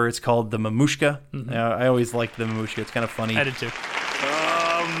number. It's called the Mamushka. Mm-hmm. I always liked the Mamushka. It's kind of funny. I did too.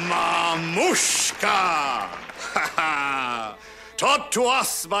 Mamushka! Taught to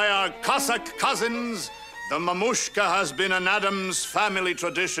us by our Cossack cousins, the Mamushka has been an Addams family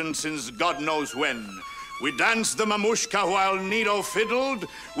tradition since God knows when. We danced the Mamushka while Nido fiddled.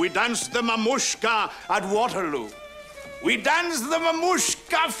 We danced the Mamushka at Waterloo. We danced the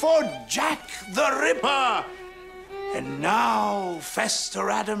Mamushka for Jack the Ripper. And now, Fester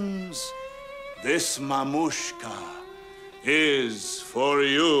Addams, this Mamushka is for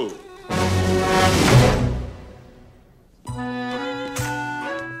you.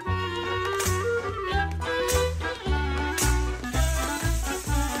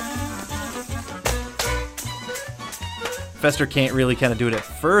 Fester can't really kind of do it at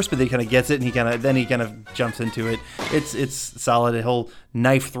first, but he kind of gets it, and he kind of jumps into it. It's solid. A whole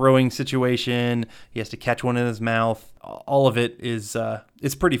knife throwing situation. He has to catch one in his mouth. All of it is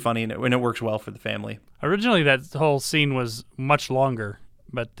it's pretty funny, and it works well for the family. Originally, that whole scene was much longer,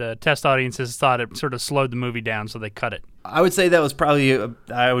 but test audiences thought it sort of slowed the movie down, so they cut it. I would say that was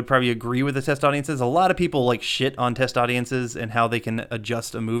I would probably agree with the test audiences. A lot of people shit on test audiences and how they can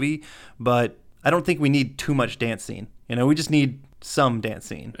adjust a movie, but I don't think we need too much dance scene. We just need some dance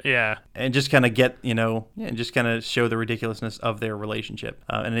scene. Yeah. And just kind of get, and just kind of show the ridiculousness of their relationship.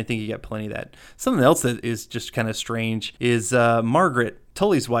 And I think you get plenty of that. Something else that is just kind of strange is Margaret,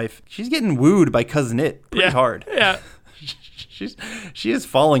 Tully's wife. She's getting wooed by Cousin It pretty hard. Yeah. She is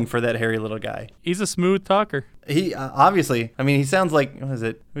falling for that hairy little guy. He's a smooth talker. He obviously, he sounds like, who's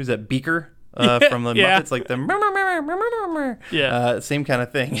that, Beaker from the Muppets? Like the same kind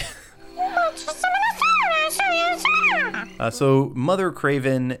of thing. So Mother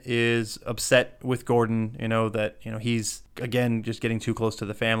Craven is upset with Gordon, that, he's, again, just getting too close to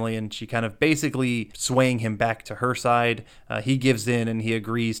the family, and she kind of basically swaying him back to her side. He gives in, and he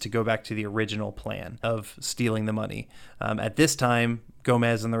agrees to go back to the original plan of stealing the money. At this time,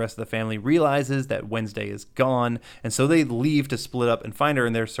 Gomez and the rest of the family realizes that Wednesday is gone, and so they leave to split up and find her,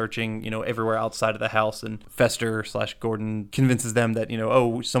 and they're searching, everywhere outside of the house, and Fester/Gordon convinces them that,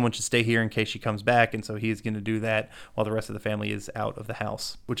 someone should stay here in case she comes back, and so he's going to do that while the rest of the family is out of the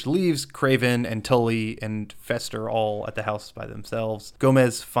house, which leaves Craven and Tully and Fester all at the house by themselves.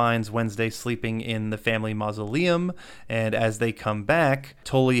 Gomez finds Wednesday sleeping in the family mausoleum, and as they come back,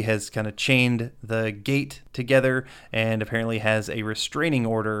 Tully has kind of chained the gate together and apparently has a restraining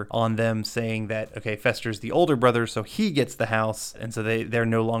order on them saying that, okay, Fester's the older brother, so he gets the house, and so they're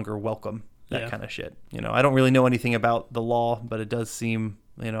no longer welcome. That kind of shit. I don't really know anything about the law, but it does seem,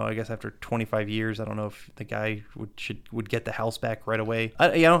 I guess after 25 years, I don't know if the guy would get the house back right away.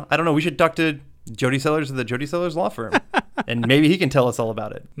 I don't know. We should talk to Jody Sellers of the Jody Sellers Law Firm. And maybe he can tell us all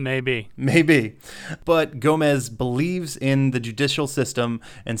about it. Maybe. But Gomez believes in the judicial system,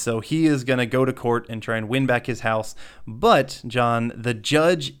 and so he is going to go to court and try and win back his house. But, John, the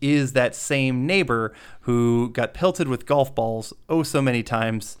judge is that same neighbor who got pelted with golf balls so many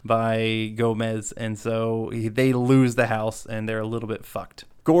times by Gomez, and so they lose the house, and they're a little bit fucked.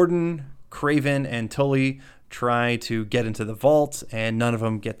 Gordon, Craven, and Tully try to get into the vault, and none of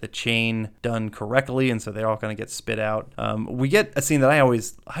them get the chain done correctly, and so they're all going to get spit out. We get a scene that I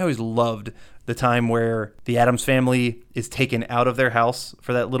always loved. the time where the Addams family is taken out of their house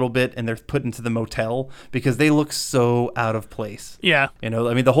for that little bit and they're put into the motel because they look so out of place. Yeah. You know,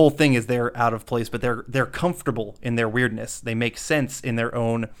 I mean, the whole thing is they're out of place, but they're comfortable in their weirdness. They make sense in their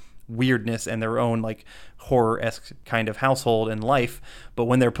own weirdness and their own like horror-esque kind of household and life. But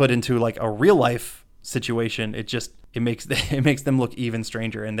when they're put into like a real life situation, it makes them look even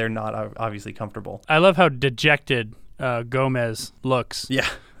stranger, and they're not obviously comfortable. I love how dejected Gomez looks. Yeah.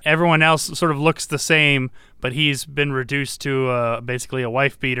 Everyone else sort of looks the same, but he's been reduced to basically a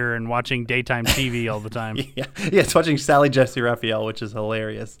wife beater and watching daytime TV all the time. Yeah, it's watching Sally Jesse Raphael, which is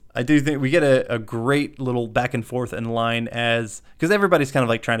hilarious. I do think we get a great little back and forth in line because everybody's kind of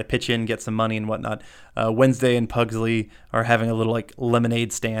like trying to pitch in, get some money and whatnot. Wednesday and Pugsley are having a little like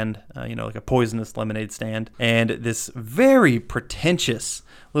lemonade stand, like a poisonous lemonade stand. And this very pretentious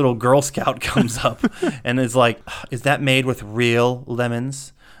little Girl Scout comes up and is like, is that made with real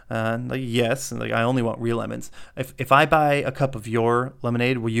lemons? Like, yes. And like, I only want real lemons. If I buy a cup of your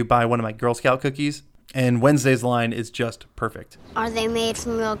lemonade, will you buy one of my Girl Scout cookies? And Wednesday's line is just perfect. Are they made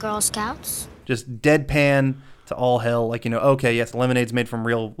from real Girl Scouts? Just deadpan to all hell. Like, okay, yes, lemonade's made from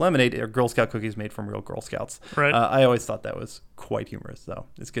real lemonade, or Girl Scout cookies made from real Girl Scouts. Right. I always thought that was quite humorous, though.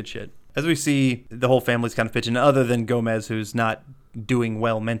 It's good shit. As we see, the whole family's kind of pitching, other than Gomez, who's not doing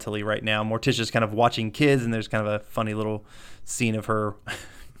well mentally right now. Morticia's kind of watching kids, and there's kind of a funny little scene of her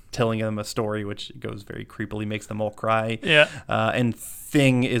telling them a story, which goes very creepily, makes them all cry. Yeah. And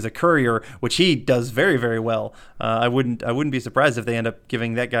Thing is a courier, which he does very, very well. I wouldn't be surprised if they end up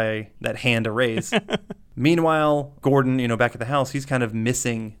giving that guy that hand a raise. Meanwhile, Gordon, back at the house, he's kind of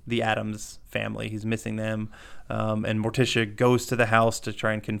missing the Addams family. He's missing them. And Morticia goes to the house to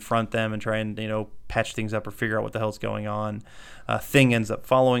try and confront them and try and, patch things up or figure out what the hell's going on. Thing ends up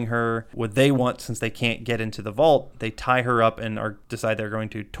following her. What they want, since they can't get into the vault, they tie her up and decide they're going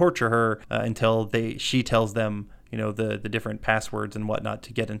to torture her until she tells them the different passwords and whatnot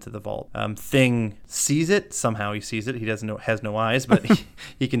to get into the vault. Thing sees it. Somehow he sees it. He has no eyes, but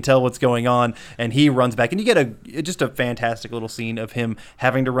he can tell what's going on, and he runs back. And you get just a fantastic little scene of him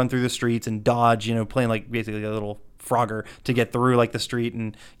having to run through the streets and dodge, playing like basically a little Frogger to get through like the street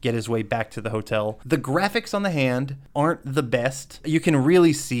and get his way back to the hotel. The graphics on the hand aren't the best. You can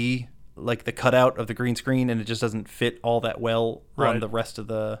really see like the cutout of the green screen, and it just doesn't fit all that well on the rest of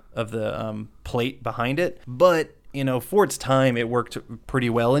the plate behind it. But for its time, it worked pretty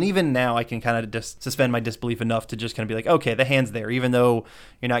well. And even now, I can kind of just suspend my disbelief enough to just kind of be like, okay, the hand's there, even though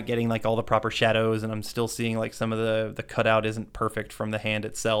you're not getting like all the proper shadows, and I'm still seeing like some of the cutout isn't perfect from the hand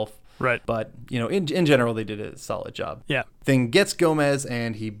itself. Right. But, in general, they did a solid job. Yeah. Thing gets Gomez,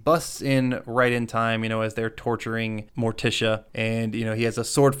 and he busts in right in time, as they're torturing Morticia. And, he has a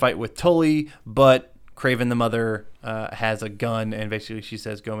sword fight with Tully, but Craven, the mother, has a gun, and basically she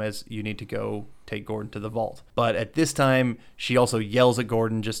says, Gomez, you need to go take Gordon to the vault. But at this time, she also yells at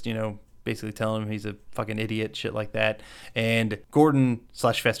Gordon, just, basically telling him he's a fucking idiot, shit like that. And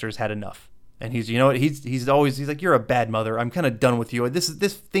Gordon/Fester's had enough. And he's like, you're a bad mother. I'm kind of done with you. This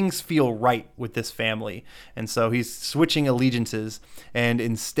things feel right with this family. And so he's switching allegiances. And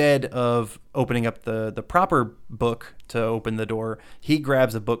instead of opening up the proper book to open the door, he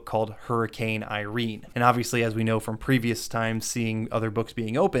grabs a book called Hurricane Irene. And obviously, as we know from previous times seeing other books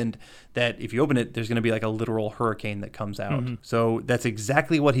being opened, that if you open it, there's going to be like a literal hurricane that comes out. Mm-hmm. So that's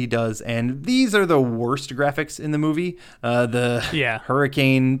exactly what he does. And these are the worst graphics in the movie. The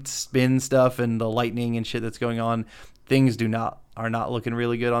hurricane spin stuff and the lightning and shit that's going on. Things are not looking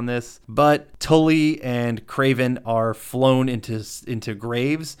really good on this. But Tully and Craven are flown into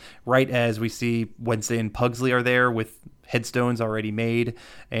graves right as we see Wednesday and Pugsley are there with headstones already made.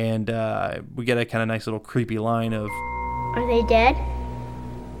 And we get a kind of nice little creepy line of, Are they dead?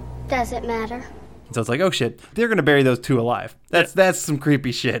 Does it matter? So it's like, oh shit, they're going to bury those two alive. That's some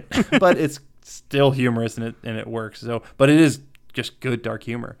creepy shit. But it's still humorous and it works. But it is just good dark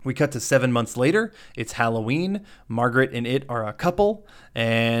humor. We cut to 7 months later. It's Halloween. Margaret and it are a couple.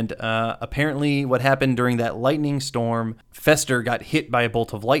 And apparently what happened during that lightning storm, Fester got hit by a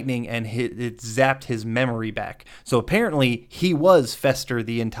bolt of lightning and it zapped his memory back. So apparently he was Fester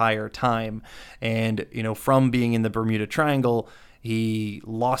the entire time. And, from being in the Bermuda Triangle, he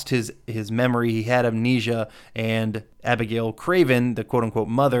lost his memory. He had amnesia, and Abigail Craven, the quote-unquote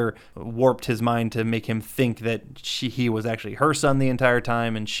mother, warped his mind to make him think that he was actually her son the entire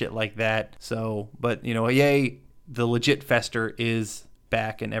time and shit like that. So, but, the legit Fester is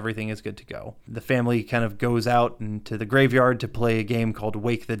back and everything is good to go. The family kind of goes out into the graveyard to play a game called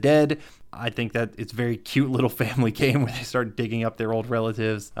Wake the Dead. I think that it's a very cute little family game where they start digging up their old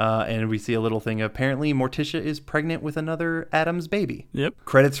relatives. And we see a little thing. Apparently, Morticia is pregnant with another Addams baby. Yep.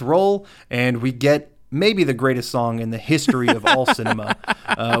 Credits roll, and we get maybe the greatest song in the history of all cinema.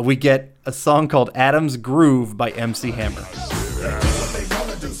 We get a song called Addams Groove by MC Hammer.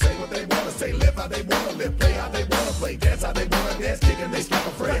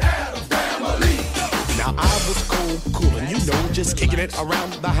 Now I was cool, and just kicking it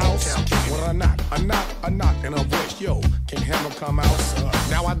around the house. When I knock, and a voice, yo, can Hammer come out?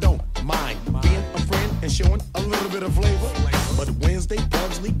 Now I don't mind being a friend and showing a little bit of flavor. But Wednesday,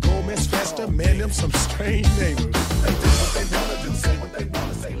 Pugsley, Gomez, Festa, man, them some strange neighbors. They do what they wanna do, say what they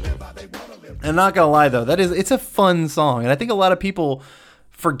wanna say, live how they wanna live. And not gonna lie though, it's a fun song, and I think a lot of people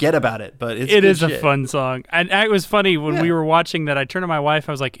forget about it, but it is a fun song. And it was funny when we were watching that. I turned to my wife.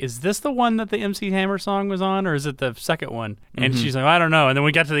 I was like, "Is this the one that the MC Hammer song was on, or is it the second one?" And she's like, "I don't know." And then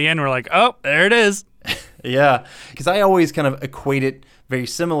we got to the end. We're like, "Oh, there it is." Yeah, because I always kind of equate it very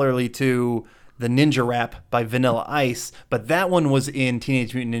similarly to the Ninja Rap by Vanilla Ice, but that one was in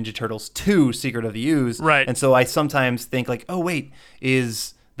Teenage Mutant Ninja Turtles 2: Secret of the Ooze. Right. And so I sometimes think like, oh wait,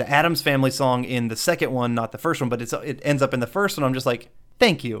 is the Addams Family song in the second one, not the first one, but it ends up in the first one. I'm just like,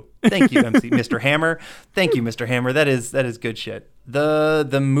 Thank you, MC Mr. Hammer. Thank you, Mr. Hammer. That is good shit.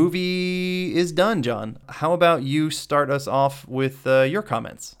 The movie is done, John. How about you start us off with your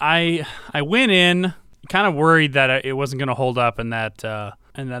comments? I went in kind of worried that it wasn't going to hold up and that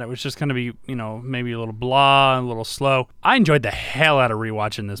it was just going to be, maybe a little blah and a little slow. I enjoyed the hell out of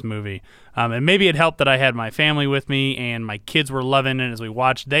rewatching this movie. And maybe it helped that I had my family with me and my kids were loving it as we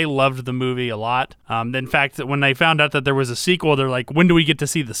watched. They loved the movie a lot. In fact, when they found out that there was a sequel, they're like, when do we get to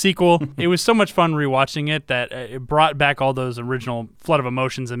see the sequel? It was so much fun rewatching it that it brought back all those original flood of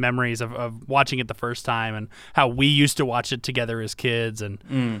emotions and memories of watching it the first time and how we used to watch it together as kids.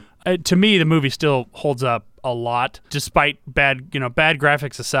 And to me, the movie still holds up a lot, despite bad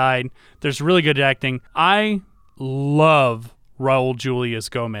graphics aside. There's really good acting. I love Raul Julia's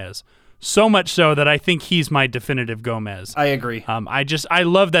Gomez. So much so that I think he's my definitive Gomez. I agree. I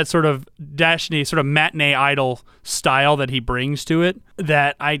love that sort of Dashny, sort of matinee idol style that he brings to it.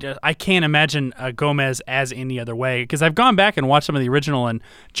 That I can't imagine a Gomez as any other way. Because I've gone back and watched some of the original, and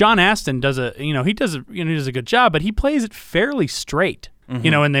John Astin does a good job, but he plays it fairly straight.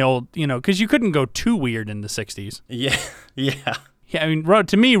 Mm-hmm. In the old, because you couldn't go too weird in the '60s. Yeah. Yeah, I mean,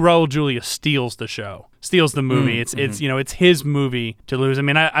 to me, Raul Julia steals the show, steals the movie. It's his movie to lose. I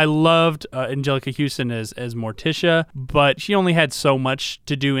mean, I loved Angelica Houston as Morticia, but she only had so much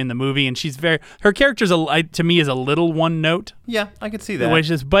to do in the movie, and her character's to me is a little one note. Yeah, I could see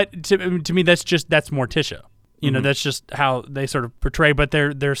that. But to me, that's Morticia. That's just how they sort of portray, but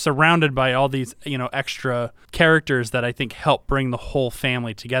they're surrounded by all these, extra characters that I think help bring the whole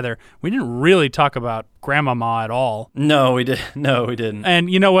family together. We didn't really talk about Grandmama at all. No, we didn't. And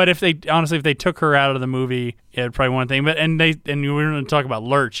you know what? If they took her out of the movie, it'd probably one thing. But and we didn't talk about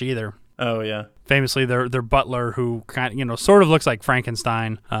Lurch either. Oh yeah. Famously, their butler, who kind of, sort of looks like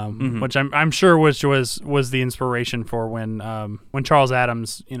Frankenstein, which I'm sure was the inspiration for when Charles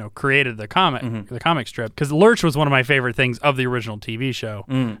Addams created the comic strip, because Lurch was one of my favorite things of the original TV show,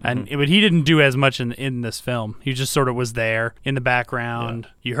 but he didn't do as much in this film. He just sort of was there in the background.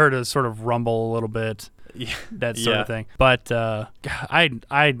 Yeah. You heard a sort of rumble a little bit. Yeah. That sort of thing. But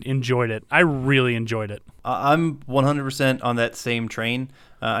I enjoyed it. I really enjoyed it. I'm 100% on that same train.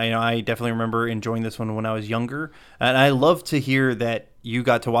 I definitely remember enjoying this one when I was younger. And I love to hear that you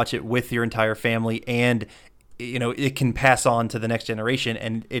got to watch it with your entire family, and it can pass on to the next generation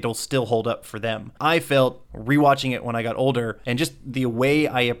and it'll still hold up for them. I felt rewatching it when I got older, and just the way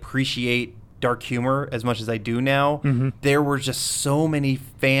I appreciate dark humor as much as I do now, there were just so many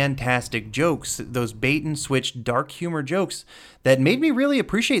fantastic jokes, those bait and switch dark humor jokes, that made me really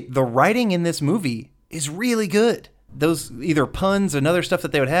appreciate the writing in this movie is really good. Those either puns and other stuff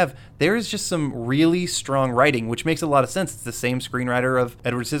that they would have, there is just some really strong writing, which makes a lot of sense. It's the same screenwriter of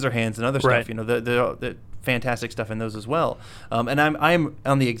Edward Scissorhands and other stuff, the fantastic stuff in those as well. And I'm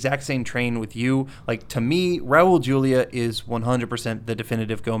on the exact same train with you. Like, to me, Raul Julia is 100% the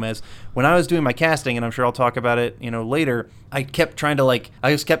definitive Gomez. When I was doing my casting, and I'm sure I'll talk about it, later, I kept trying to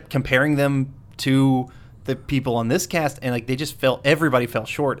I just kept comparing them to the people on this cast, and they just everybody fell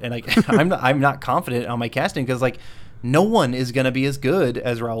short, and I'm not confident on my casting, because no one is going to be as good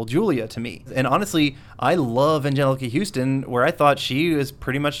as Raul Julia to me. And honestly, I love Angelica Houston, where I thought she was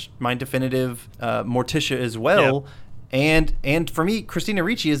pretty much my definitive Morticia as well. Yep. And for me, Christina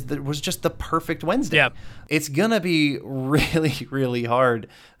Ricci was just the perfect Wednesday. Yeah. It's gonna be really, really hard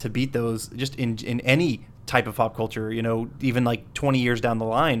to beat those just in any type of pop culture, even like 20 years down the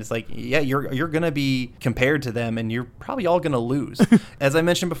line. It's like, yeah, you're going to be compared to them and you're probably all going to lose. As I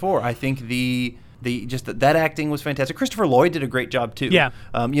mentioned before, I think that acting was fantastic. Christopher Lloyd did a great job too. Yeah.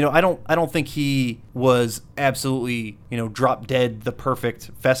 I don't think he was absolutely, drop dead the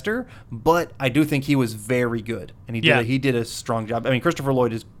perfect Fester, but I do think he was very good. And he did a strong job. I mean, Christopher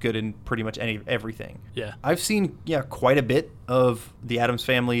Lloyd is good in pretty much everything. Yeah. I've seen quite a bit of the Addams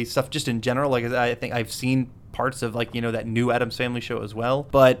Family stuff just in general. Like I think I've seen parts of that new Addams Family show as well.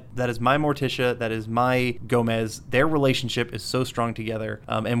 But that is my Morticia. That is my Gomez. Their relationship is so strong together.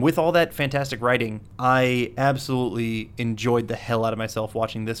 And with all that fantastic writing, I absolutely enjoyed the hell out of myself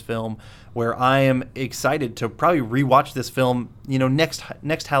watching this film, where I am excited to probably rewatch this film,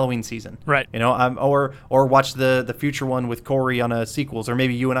 next Halloween season. Right. Or watch the future one with Corey on a sequels, or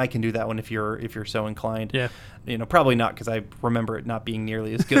maybe you and I can do that one if you're so inclined. Yeah. Probably not, because I remember it not being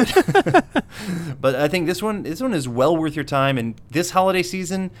nearly as good. But I think this one is well worth your time. And this holiday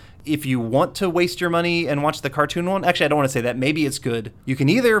season, if you want to waste your money and watch the cartoon one, actually, I don't want to say that. Maybe it's good. You can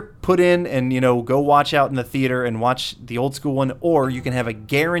either put in and, go watch out in the theater and watch the old school one, or you can have a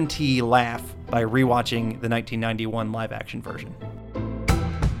guarantee laugh by rewatching the 1991 live action version.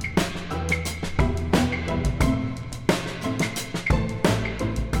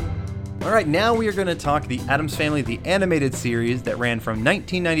 All right, now we are going to talk the Addams Family, the animated series that ran from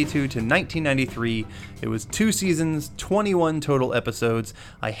 1992 to 1993. It was 2 seasons, 21 total episodes.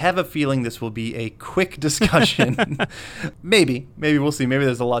 I have a feeling this will be a quick discussion. Maybe we'll see. Maybe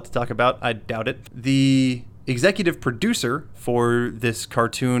there's a lot to talk about. I doubt it. The executive producer for this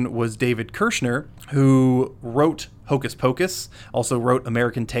cartoon was David Kirshner, who wrote Hocus Pocus, also wrote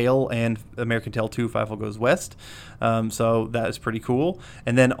American Tail and American Tail 2, Fievel Goes West. So that is pretty cool.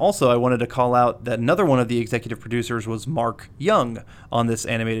 And then also I wanted to call out that another one of the executive producers was Mark Young on this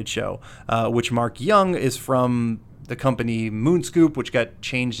animated show, which Mark Young is from the company Moonscoop, which got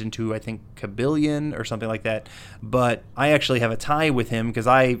changed into, I think, Kabillion or something like that. But I actually have a tie with him because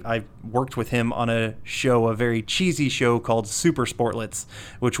I worked with him on a very cheesy show called Super Sportlets,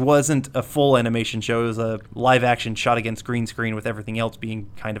 which wasn't a full animation show. It was a live action shot against green screen with everything else being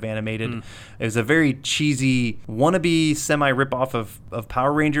kind of animated. It was a very cheesy wannabe semi ripoff of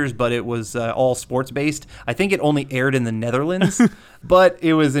Power Rangers, but it was all sports based. I think it only aired in the Netherlands, but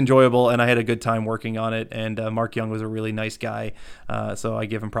it was enjoyable and I had a good time working on it. And Mark Young was a really nice guy, so I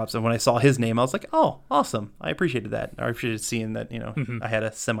give him props. And when I saw his name, I was like, oh, awesome. I appreciated that. I appreciated seeing that, I had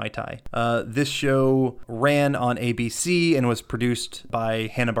a semi-tie. This show ran on ABC and was produced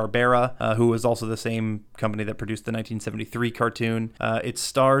by Hanna-Barbera, who was also the same company that produced the 1973 cartoon. It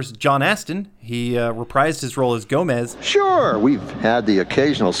stars John Astin. He reprised his role as Gomez. Sure, we've had the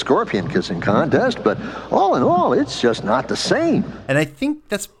occasional scorpion kissing contest, but all in all, it's just not the same. And I think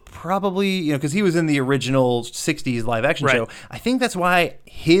that's probably, because he was in the original 60s live action show. I think that's why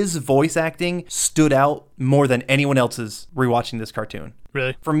his voice acting stood out more than anyone else's rewatching this cartoon.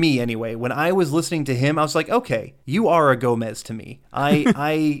 Really? For me, anyway. When I was listening to him, I was like, okay, you are a Gomez to me.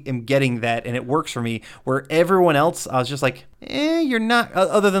 I am getting that, and it works for me. Where everyone else, I was just like, you're not,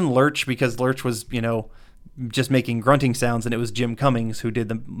 other than Lurch, because Lurch was, just making grunting sounds, and it was Jim Cummings who did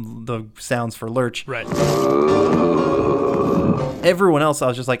the sounds for Lurch. Right. Everyone else, I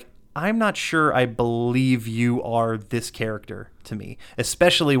was just like, I'm not sure I believe you are this character to me,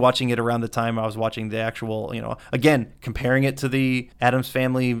 especially watching it around the time I was watching the actual, again, comparing it to the Addams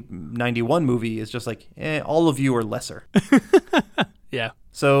Family 91 movie is just like, all of you are lesser. Yeah.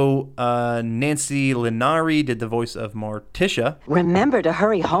 So Nancy Linari did the voice of Morticia. Remember to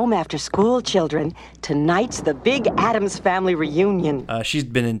hurry home after school, children. Tonight's the big Addams Family reunion. She's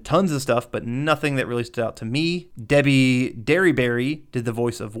been in tons of stuff, but nothing that really stood out to me. Debbie Derryberry did the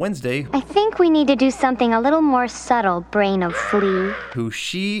voice of Wednesday. I think we need to do something a little more subtle, Brain of Flea. Who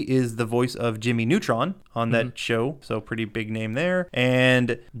she is the voice of Jimmy Neutron on that show, so pretty big name there.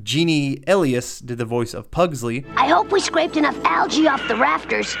 And Jeannie Elias did the voice of Pugsley. I hope we scraped enough algae off the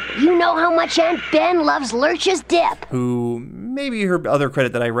rafters. You know how much Aunt Ben loves Lurch's dip. Who maybe her other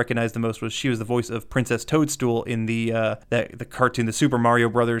credit that I recognize the most was she was the voice of Princess Toadstool in the cartoon, the Super Mario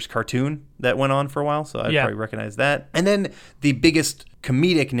Brothers cartoon that went on for a while, so I probably recognize that. And then the biggest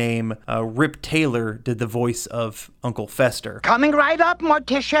comedic name, Rip Taylor, did the voice of Uncle Fester. Coming right up,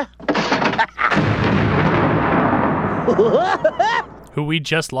 Morticia. who we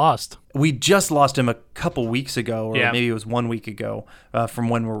just lost. We just lost him a couple weeks ago, or Yeah. maybe it was 1 week ago from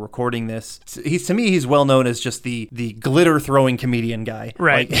when we're recording this. To me, he's well known as just the glitter throwing comedian guy.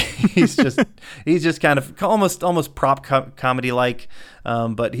 Right. Like, he's just kind of almost prop comedy like,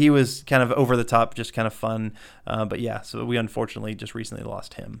 but he was kind of over the top, just kind of fun. But yeah, so we unfortunately just recently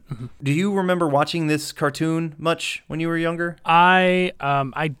lost him. Mm-hmm. Do you remember watching this cartoon much when you were younger? I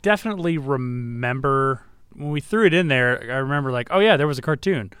definitely remember when we threw it in there. I remember like, oh yeah, there was a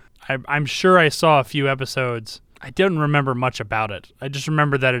cartoon. I'm sure I saw a few episodes. I didn't remember much about it. I just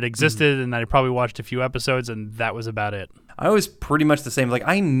remember that it existed and that I probably watched a few episodes, and that was about it. I was pretty much the same. Like,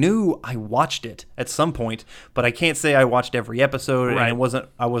 I knew I watched it at some point, but I can't say I watched every episode, Right. and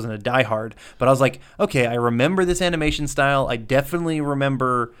I wasn't a diehard. But I was like, okay, I remember this animation style. I definitely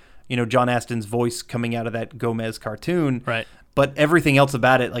remember, John Astin's voice coming out of that Gomez cartoon. Right. But everything else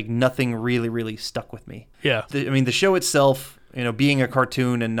about it, like, nothing really, really stuck with me. Yeah. The show itself, being a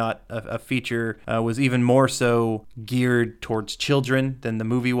cartoon and not a feature, was even more so geared towards children than the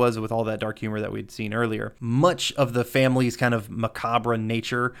movie was, with all that dark humor that we'd seen earlier. Much of the family's kind of macabre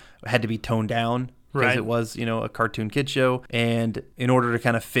nature had to be toned down, because Right. it was, a cartoon kid show. And in order to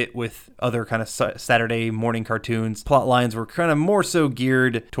kind of fit with other kind of Saturday morning cartoons, plot lines were kind of more so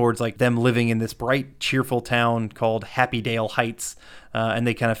geared towards like them living in this bright, cheerful town called Happydale Heights. And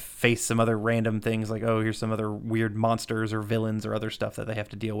they kind of face some other random things like, oh, here's some other weird monsters or villains or other stuff that they have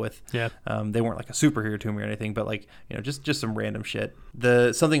to deal with. Yeah. They weren't like a superhero to me or anything, but like, just some random shit.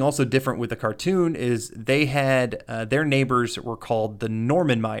 Something also different with the cartoon is they had, their neighbors were called the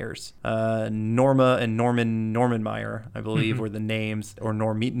Norman Myers. Norma and Norman Meyer, I believe, were the names, or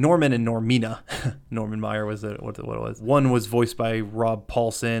Norman and Normina. Norman Meyer was what it was. One was voiced by Rob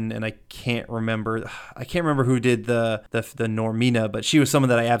Paulson, and I can't remember who did the Normina, but she was someone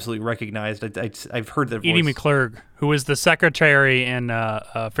that I absolutely recognized. I've heard their voice. Edie McClurg, who was the secretary in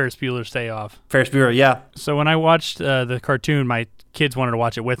Ferris Bueller's Day Off. Ferris Bueller, yeah. So when I watched the cartoon, my kids wanted to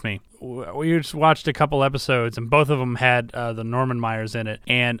watch it with me. We just watched a couple episodes, and both of them had the Norman Myers in it.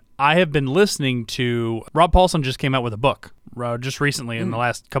 And I have been listening to... Rob Paulson just came out with a book just recently in the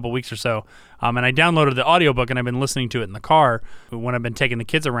last couple weeks or so. And I downloaded the audiobook, and I've been listening to it in the car when I've been taking the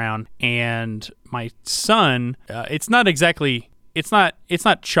kids around. And my son, it's not exactly... It's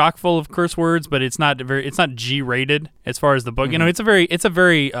not chock full of curse words, but it's not G-rated as far as the book. Mm-hmm. It's a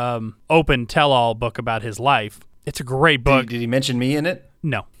very open tell-all book about his life. It's a great book. Did he mention me in it?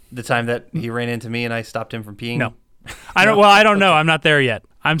 No. The time that he ran into me and I stopped him from peeing? No. I don't know. I'm not there yet.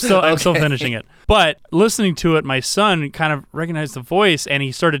 I'm still finishing it. But listening to it, my son kind of recognized the voice, and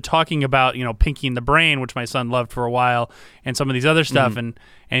he started talking about, Pinky and the Brain, which my son loved for a while, and some of these other stuff, and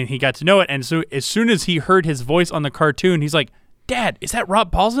he got to know it. And so as soon as he heard his voice on the cartoon, he's like, "Dad, is that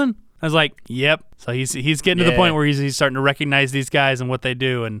Rob Paulson?" I was like, "Yep." So he's getting to the point where he's starting to recognize these guys and what they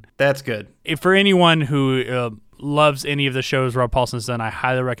do, and that's good. For anyone who loves any of the shows Rob Paulson's done, I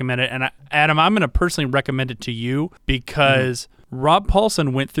highly recommend it. And Adam, I'm going to personally recommend it to you because Rob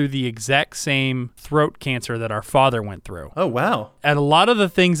Paulson went through the exact same throat cancer that our father went through. Oh, wow. And a lot of the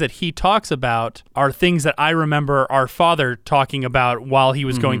things that he talks about are things that I remember our father talking about while he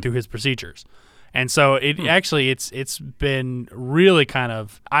was going through his procedures. And so it's been really kind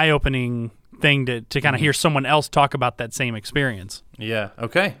of eye-opening thing to kind of hear someone else talk about that same experience. Yeah,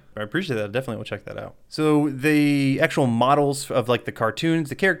 okay. I appreciate that. Definitely will check that out. So the actual models of like the cartoons,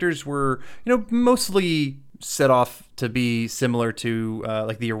 the characters were, mostly set off to be similar to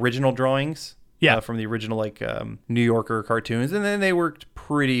like the original drawings. Yeah. From the original like New Yorker cartoons, and then they worked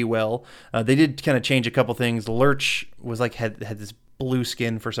pretty well. They did kind of change a couple things. Lurch was like had this blue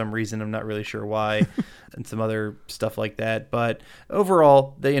skin for some reason. I'm not really sure why, and some other stuff like that. But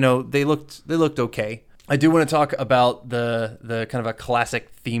overall, they looked okay. I do want to talk about the kind of a classic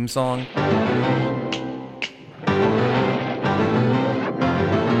theme song.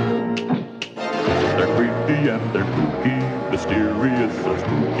 They're creepy and they're kooky, mysterious and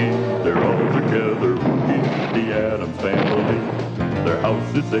spooky. They're all together spooky, the Addams Family. Their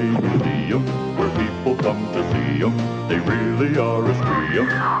house is a museum where people come to see them. They really are a scream,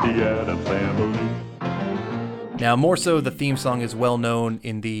 the Addams Family. Now, more so, the theme song is well known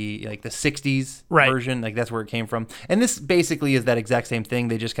in the 60s version. Like, that's where it came from. And this basically is that exact same thing.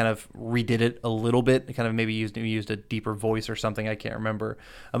 They just kind of redid it a little bit. They kind of maybe used a deeper voice or something. I can't remember.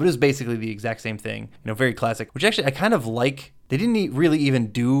 But it was basically the exact same thing. Very classic. Which actually I kind of like. They didn't really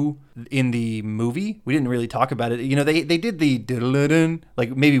even do in the movie. We didn't really talk about it. They did the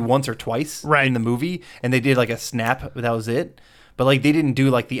like maybe once or twice in the movie, and they did like a snap. That was it. But like they didn't do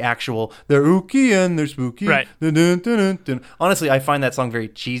like the actual they're ooky and they're spooky. Right. Dun, dun, dun, dun. Honestly, I find that song very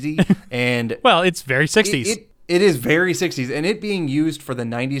cheesy and well, it's very 60s. It is very 60s, and it being used for the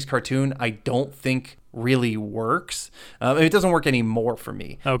 90s cartoon, I don't think really works. It doesn't work anymore for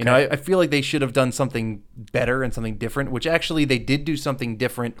me. Okay. You know, I feel like they should have done something better and something different, which actually they did do something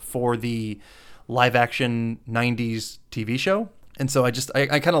different for the live action 90s TV show. And so I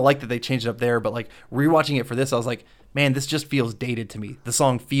kind of like that they changed it up there, but like rewatching it for this, I was like, man, this just feels dated to me. The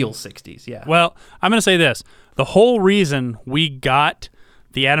song feels 60s. Yeah. Well, I'm going to say this. The whole reason we got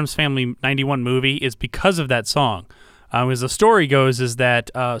the Addams Family 91 movie is because of that song. As the story goes, is that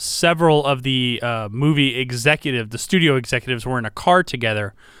several of the the studio executives were in a car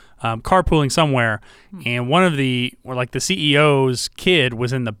together, carpooling somewhere, and one of the CEO's kid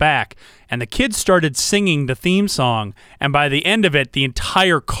was in the back, and the kid started singing the theme song, and by the end of it, the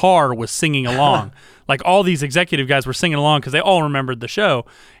entire car was singing along. Like all these executive guys were singing along because they all remembered the show,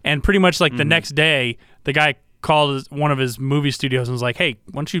 and pretty much like the next day, the guy called one of his movie studios and was like, "Hey,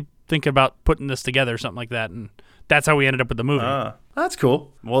 why don't you think about putting this together," or something like that, and that's how we ended up with the movie. That's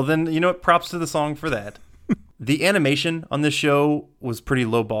cool. Well, then, you know what? Props to the song for that. The animation on this show was pretty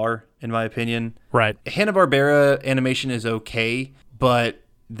low bar, in my opinion. Right. Hanna-Barbera animation is okay, but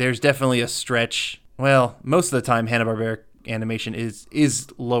there's definitely a stretch. Well, most of the time, Hanna-Barbera animation is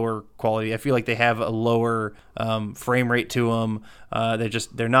lower quality. I feel like they have a lower frame rate to them.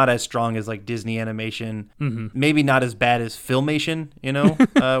 They're not as strong as like Disney animation. Maybe not as bad as Filmation, you know,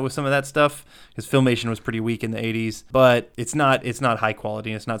 with some of that stuff, because Filmation was pretty weak in the 80s. But it's not high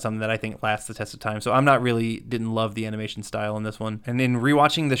quality. And it's not something that I think lasts the test of time. So didn't love the animation style in this one. And in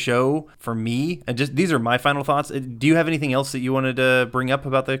rewatching the show, for me, and just these are my final thoughts. Do you have anything else that you wanted to bring up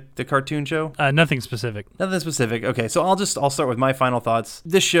about the cartoon show? Nothing specific. Nothing specific. Okay, so I'll start with my final thoughts.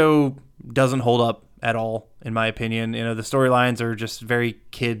 This show doesn't hold up at all, in my opinion. You know, the storylines are just very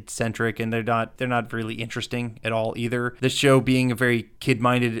kid-centric, and they're not really interesting at all either. This show being a very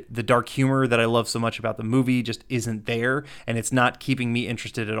kid-minded, the dark humor that I love so much about the movie just isn't there, and it's not keeping me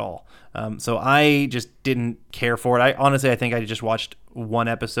interested at all. So I just didn't care for it. I think I just watched one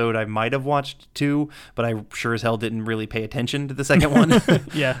episode. I might have watched two, but I sure as hell didn't really pay attention to the second one.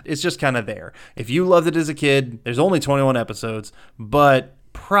 Yeah. It's just kind of there. If you loved it as a kid, there's only 21 episodes, but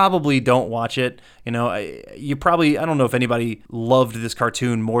probably don't watch it. You know, I don't know if anybody loved this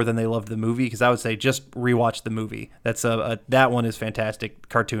cartoon more than they loved the movie, because I would say just rewatch the movie. That's that one is fantastic.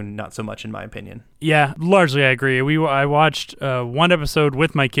 Cartoon, not so much, in my opinion. Yeah, largely I agree. I watched one episode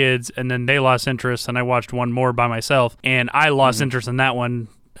with my kids, and then they lost interest, and I watched one more by myself, and I lost interest in that one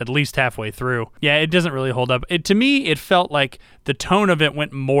at least halfway through. Yeah, it doesn't really hold up. To me, it felt like the tone of it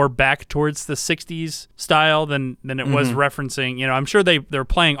went more back towards the 60s style than it was referencing. You know, I'm sure they're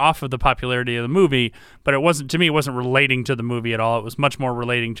playing off of the popularity of the movie, but it wasn't relating to the movie at all. It was much more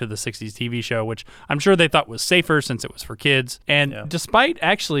relating to the 60s TV show, which I'm sure they thought was safer since it was for kids. And despite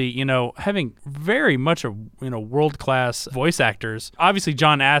actually, you know, having very much world-class voice actors, obviously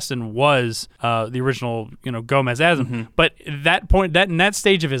John Astin was the original, Gomez Addams, but in that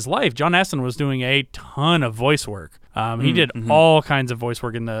stage of his life, John Astin was doing a ton of voice work. He did all kinds of voice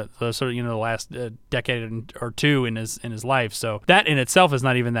work in the sort of the last decade or two in his life. So that in itself is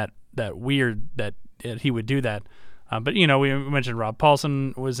not even that weird that he would do that. But we mentioned Rob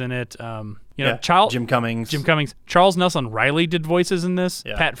Paulson was in it. Jim Cummings. Charles Nelson Riley did voices in this.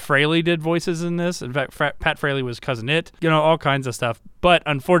 Yeah. Pat Fraley did voices in this. In fact, Pat Fraley was Cousin It. All kinds of stuff. But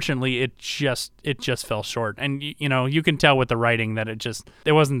unfortunately, it just fell short. And you can tell with the writing that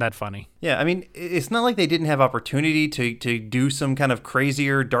it wasn't that funny. Yeah, I mean, it's not like they didn't have opportunity to do some kind of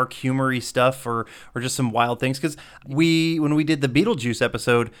crazier, dark humory stuff or just some wild things. Because when we did the Beetlejuice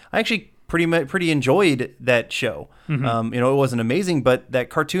episode, I actually pretty enjoyed that show. It wasn't amazing, but that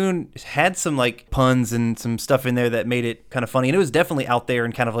cartoon had some like puns and some stuff in there that made it kind of funny, and it was definitely out there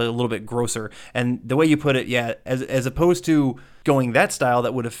and kind of a little bit grosser. And the way you put it, as opposed to going that style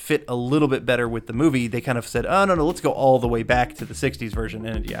that would have fit a little bit better with the movie, they kind of said, oh no, let's go all the way back to the 60s version.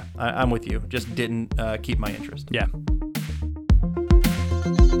 And I'm with you, just didn't keep my interest. Yeah.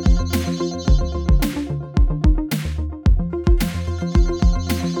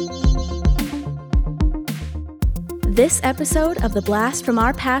 This episode of the Blast from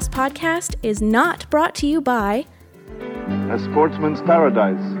Our Past podcast is not brought to you by a sportsman's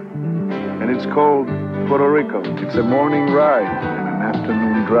paradise, and it's called Puerto Rico. It's a morning ride and an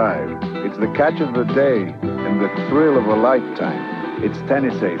afternoon drive. It's the catch of the day and the thrill of a lifetime. It's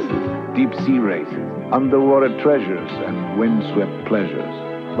tennis aces, deep sea races, underwater treasures, and windswept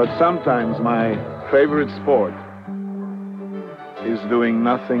pleasures. But sometimes my favorite sport is doing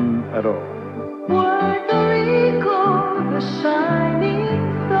nothing at all.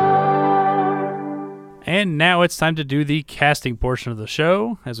 And now it's time to do the casting portion of the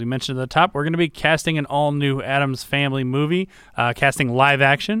show. As we mentioned at the top, we're going to be casting an all-new Addams Family movie, casting live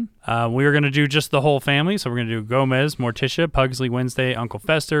action. We are going to do just the whole family, so we're going to do Gomez, Morticia, Pugsley, Wednesday, Uncle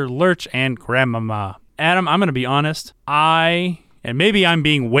Fester, Lurch, and Grandmama. Adam, I'm going to be honest. And maybe I'm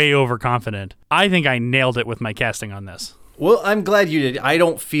being way overconfident, I think I nailed it with my casting on this. Well, I'm glad you did. I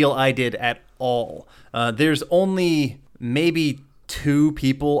don't feel I did at all. There's only maybe 2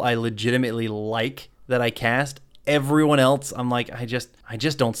 people I legitimately like that I cast. Everyone else, I'm like, I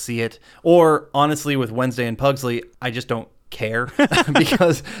just don't see it. Or honestly, with Wednesday and Pugsley, I just don't care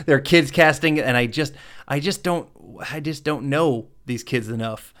because they're kids casting, and I just don't know these kids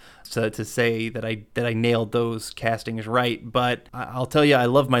enough to say that I nailed those castings right. But I'll tell you, I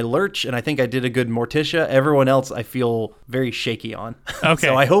love my Lurch, and I think I did a good Morticia. Everyone else I feel very shaky on. Okay.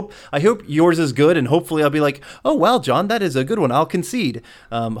 So I hope yours is good, and hopefully I'll be like, oh wow, John, that is a good one. I'll concede.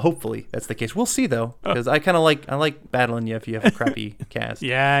 Hopefully that's the case. We'll see though, because I like battling you if you have a crappy cast.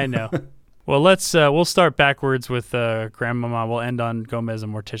 Yeah, I know. Well, we'll start backwards with Grandmama. We'll end on Gomez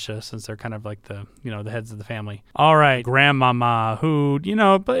and Morticia since they're kind of like the heads of the family. All right, Grandmama, who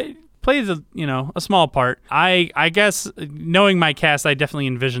plays a small part. I guess knowing my cast, I definitely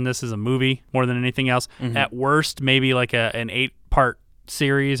envision this as a movie more than anything else. Mm-hmm. At worst, maybe like an 8-part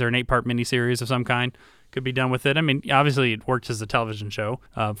series or an 8-part miniseries of some kind could be done with it. I mean, obviously it worked as a television show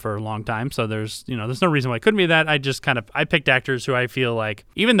for a long time, so there's no reason why it couldn't be that. I picked actors who I feel like,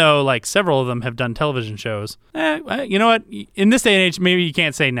 even though like several of them have done television shows, you know what? In this day and age, maybe you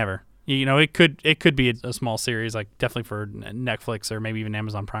can't say never. It could be a small series, like definitely for Netflix or maybe even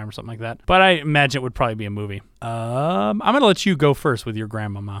Amazon Prime or something like that. But I imagine it would probably be a movie. I'm gonna let you go first with your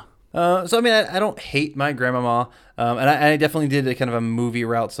Grandmama. So I mean, I don't hate my Grandmama, and I definitely did a kind of a movie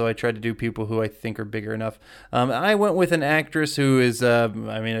route. So I tried to do people who I think are bigger enough. I went with an actress who is,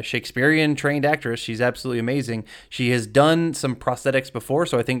 a Shakespearean trained actress. She's absolutely amazing. She has done some prosthetics before,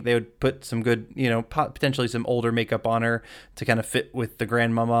 so I think they would put some good, potentially some older makeup on her to kind of fit with the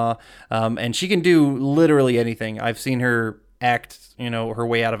Grandmama. And she can do literally anything. I've seen her act, her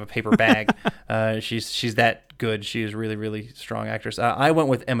way out of a paper bag. She's that good. She is really, really strong actress. I went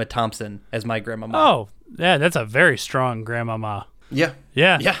with Emma Thompson as my Grandmama. Oh, yeah, that's a very strong Grandmama. Yeah.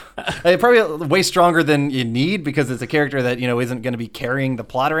 Yeah. Probably way stronger than you need because it's a character that, isn't going to be carrying the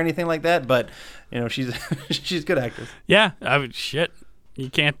plot or anything like that. But, she's she's a good actress. Yeah. Shit. You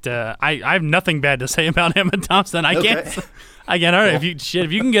can't. I have nothing bad to say about Emma Thompson. I can't. Again, all right. Cool.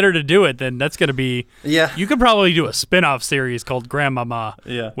 If you can get her to do it, then that's gonna be. Yeah. You could probably do a spin-off series called Grandmama.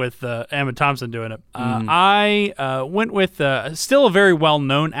 Yeah. With Emma Thompson doing it. I went with still a very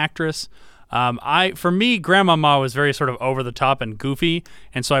well-known actress. For me, Grandmama was very sort of over the top and goofy,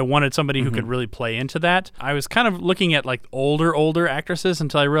 and so I wanted somebody who could really play into that. I was kind of looking at like older actresses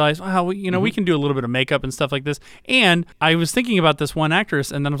until I realized, wow, we can do a little bit of makeup and stuff like this. And I was thinking about this one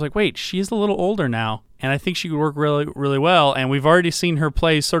actress, and then I was like, wait, she's a little older now, and I think she could work really, really well. And we've already seen her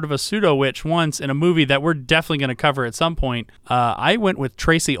play sort of a pseudo witch once in a movie that we're definitely going to cover at some point. I went with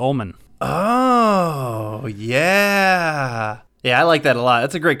Tracy Ullman. Oh yeah. Yeah, I like that a lot.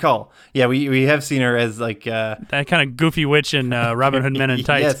 That's a great call. Yeah, we have seen her as like that kind of goofy witch in Robin Hood Men in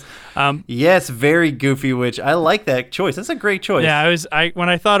Tights. Yes, very goofy witch. I like that choice. That's a great choice. Yeah, when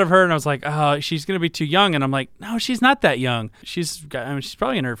I thought of her and I was like, oh, she's gonna be too young, and I'm like, no, she's not that young. She's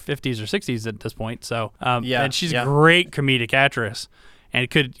probably in her 50s or 60s at this point. So and she's a great comedic actress. And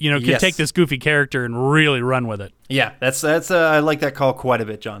could take this goofy character and really run with it. Yeah, that's I like that call quite a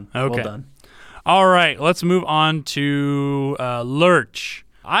bit, John. Okay. Well done. All right, let's move on to Lurch.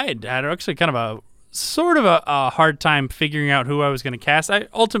 I had actually kind of a hard time figuring out who I was going to cast.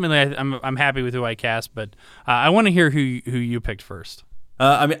 I'm happy with who I cast, but I want to hear who you picked first.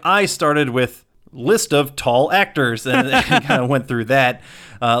 I started with list of tall actors and kind of went through that,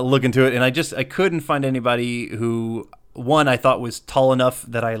 looking to it, and I couldn't find anybody who one I thought was tall enough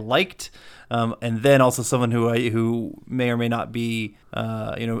that I liked. And then also someone who may or may not be,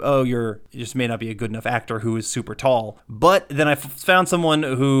 you just may not be a good enough actor who is super tall. But then I found someone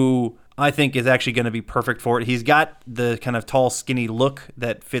who I think is actually going to be perfect for it. He's got the kind of tall, skinny look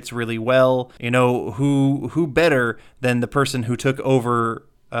that fits really well. Who better than the person who took over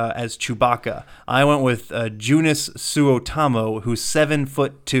as Chewbacca? I went with Joonis Suotamo, who's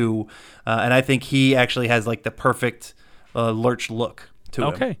 7'2", and I think he actually has like the perfect Lurch look to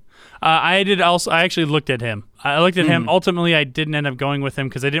him. Okay. I actually looked at him. him. Ultimately, I didn't end up going with him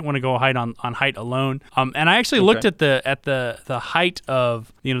because I didn't want to go on height alone. And I actually looked at the height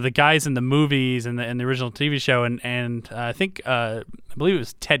of the guys in the movies and the original TV show, and I think I believe it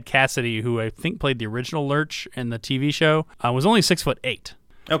was Ted Cassidy, who I think played the original Lurch in the TV show, was only 6'8".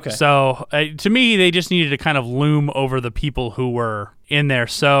 Okay. So to me, they just needed to kind of loom over the people who were in there.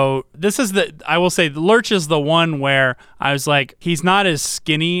 So this is I will say Lurch is the one where I was like, he's not as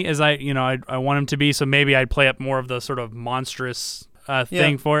skinny as I want him to be. So maybe I'd play up more of the sort of monstrous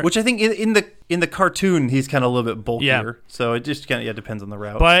thing for it. Which I think in the cartoon he's kind of a little bit bulkier. So it just kind of depends on the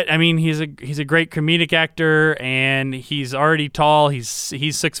route. But I mean, he's a great comedic actor, and he's already tall. He's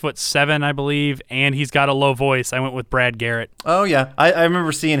 6'7", I believe, and he's got a low voice. I went with Brad Garrett. Oh yeah, I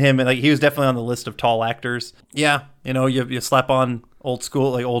remember seeing him, and like he was definitely on the list of tall actors. Yeah, you slap on old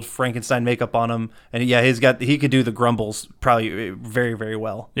school, like old Frankenstein makeup on him, and yeah, he could do the grumbles probably very, very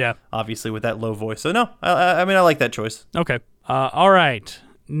well. Yeah, obviously with that low voice. So no, I mean I like that choice. Okay, all right.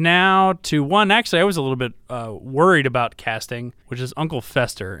 Now to one. Actually, I was a little bit worried about casting, which is Uncle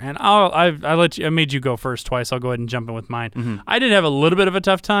Fester. And I made you go first twice. I'll go ahead and jump in with mine. Mm-hmm. I did have a little bit of a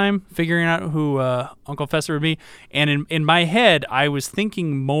tough time figuring out who Uncle Fester would be. And in my head, I was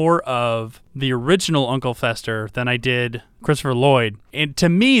thinking more of the original Uncle Fester than I did Christopher Lloyd. And to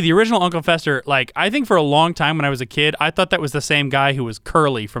me, the original Uncle Fester, like, I think for a long time when I was a kid, I thought that was the same guy who was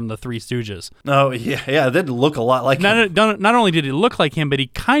Curly from the Three Stooges. Oh, yeah, it did look a lot like him. Not only did he look like him, but he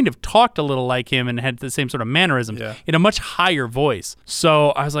kind of talked a little like him and had the same sort of mannerisms in a much higher voice. So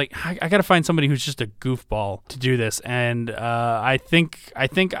I was like, I got to find somebody who's just a goofball to do this. And I think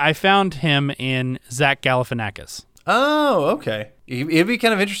I found him in Zach Galifianakis. Oh, okay. It'd be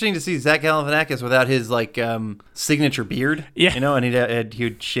kind of interesting to see Zach Galifianakis without his like signature beard. Yeah, and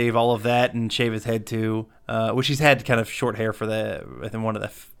he'd shave all of that and shave his head too, which he's had kind of short hair for I think one of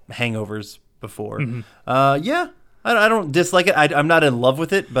the Hangovers before. Mm-hmm. I don't dislike it. I'm not in love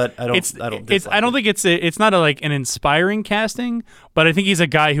with it, but I don't think it's not an inspiring casting, but I think he's a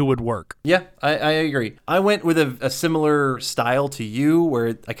guy who would work. Yeah, I agree. I went with a similar style to you,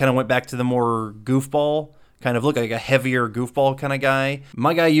 where I kind of went back to the more goofball kind of look, like a heavier goofball kind of guy.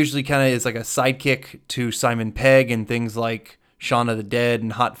 My guy usually kind of is like a sidekick to Simon Pegg and things like Shaun of the Dead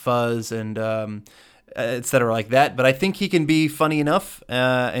and Hot Fuzz and et cetera like that. But I think he can be funny enough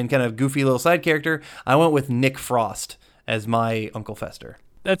and kind of goofy little side character. I went with Nick Frost as my Uncle Fester.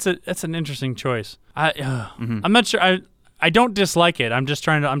 That's an interesting choice. I'm not sure. I don't dislike it. I'm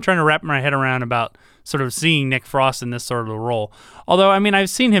trying to wrap my head around about sort of seeing Nick Frost in this sort of a role. Although, I mean,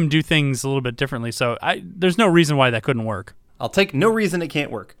 I've seen him do things a little bit differently, so there's no reason why that couldn't work. I'll take no reason it can't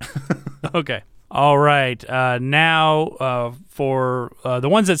work. Okay. All right. Now, for the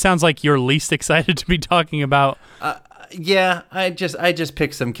ones that sounds like you're least excited to be talking about. Yeah, I just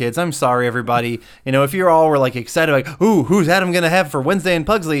picked some kids. I'm sorry, everybody. If you all were like excited, like, ooh, who's Adam gonna have for Wednesday in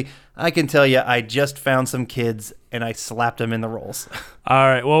Pugsley? I can tell you, I just found some kids and I slapped them in the roles. All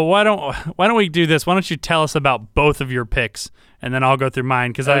right. Well, why don't we do this? Why don't you tell us about both of your picks, and then I'll go through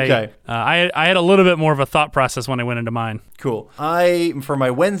mine because I had a little bit more of a thought process when I went into mine. Cool. For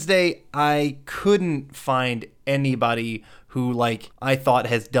my Wednesday, I couldn't find anybody who like I thought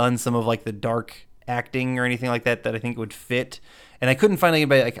has done some of like the dark acting or anything like that I think would fit, and I couldn't find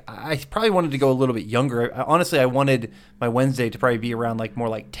anybody. Like I probably wanted to go a little bit younger. Honestly, I wanted my Wednesday to probably be around like more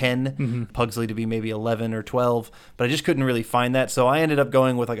like 10, Pugsley to be maybe 11 or 12, but I just couldn't really find that. So I ended up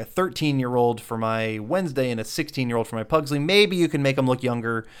going with like a 13-year-old for my Wednesday and a 16-year-old for my Pugsley. Maybe you can make them look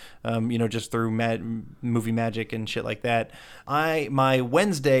younger, just through movie magic and shit like that. My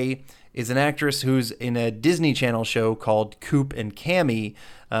Wednesday is an actress who's in a Disney Channel show called Coop and Cammy.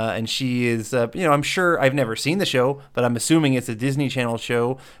 And she is, I'm sure I've never seen the show, but I'm assuming it's a Disney Channel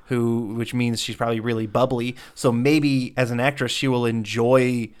show, which means she's probably really bubbly. So maybe as an actress, she will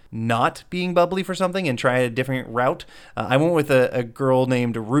enjoy not being bubbly for something and try a different route. I went with a girl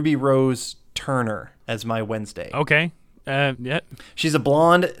named Ruby Rose Turner as my Wednesday. Okay. Yeah. She's a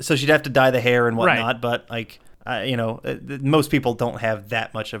blonde, so she'd have to dye the hair and whatnot, right. But like, most people don't have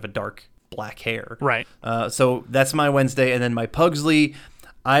that much of a dark black hair. Right. So that's my Wednesday. And then my Pugsley,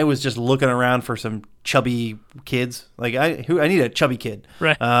 I was just looking around for some chubby kids. Like I need a chubby kid.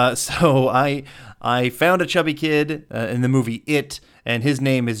 Right. So I found a chubby kid in the movie It, and his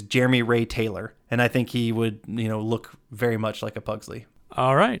name is Jeremy Ray Taylor, and I think he would look very much like a Pugsley.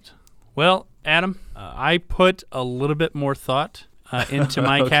 All right. Well, Adam, I put a little bit more thought into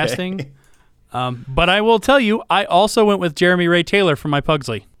my casting, but I will tell you, I also went with Jeremy Ray Taylor for my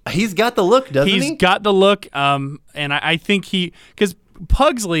Pugsley. He's got the look, doesn't he? He's got the look, and I think because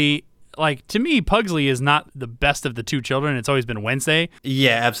Pugsley, like, to me, Pugsley is not the best of the two children. It's always been Wednesday.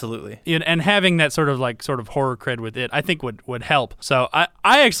 Yeah, absolutely. And having that sort of horror cred with it, I think would help. So I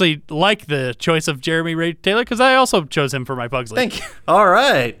actually like the choice of Jeremy Ray Taylor because I also chose him for my Pugsley. Thank you. All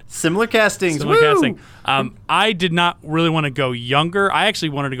right. Similar castings. Similar Woo! casting. I did not really want to go younger. I actually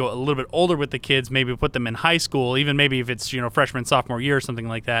wanted to go a little bit older with the kids, maybe put them in high school, even maybe if it's, freshman, sophomore year or something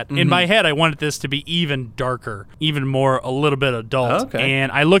like that. In my head, I wanted this to be even darker, even more a little bit adult. Okay.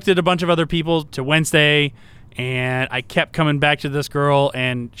 And I looked at a bunch of other people to Wednesday, and I kept coming back to this girl,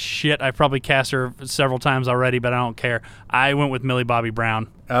 and shit, I've probably cast her several times already, but I don't care. I went with Millie Bobby Brown.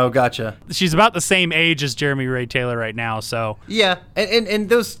 Oh, gotcha. She's about the same age as Jeremy Ray Taylor right now, so. Yeah, and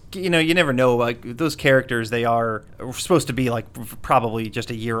those, you never know, like, those characters, they are supposed to be, like, probably just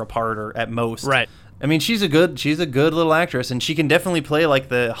a year apart or at most. Right. I mean, she's a good little actress, and she can definitely play like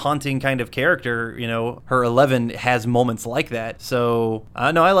the haunting kind of character. Her 11 has moments like that. So,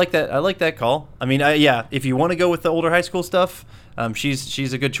 no, I like that. I like that call. I mean, if you want to go with the older high school stuff,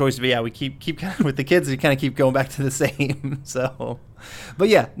 she's a good choice. But yeah, we keep kind of with the kids. We kind of keep going back to the same. So, but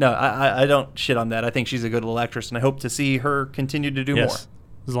yeah, no, I don't shit on that. I think she's a good little actress, and I hope to see her continue to do more.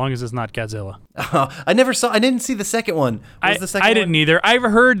 As long as it's not Godzilla. I didn't see the second one. What was the second one? I didn't either. I've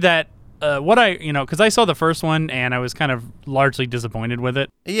heard that. Because I saw the first one and I was kind of largely disappointed with it.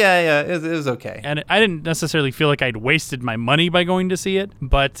 Yeah, it was okay. And I didn't necessarily feel like I'd wasted my money by going to see it,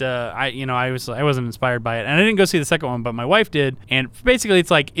 but I wasn't inspired by it. And I didn't go see the second one, but my wife did. And basically, it's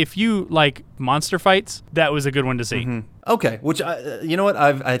like if you like monster fights, that was a good one to see. Mm-hmm. Okay, which you know what?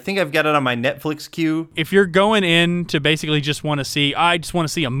 I think I've got it on my Netflix queue. If you're going in to basically just want to see, I just want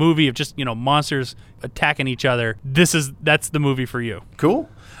to see a movie of just monsters attacking each other, that's the movie for you. Cool.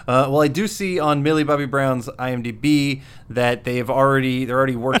 Well, I do see on Millie Bobby Brown's IMDb that they're already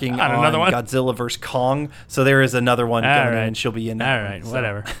working on another one? Godzilla vs. Kong. So there is another one coming in, and she'll be in that. All right,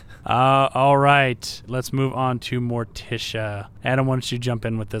 whatever. All right, let's move on to Morticia. Adam, why don't you jump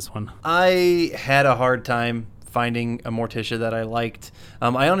in with this one? I had a hard time finding a Morticia that I liked.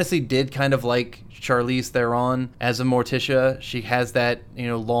 I honestly did kind of like Charlize Theron as a Morticia. She has that,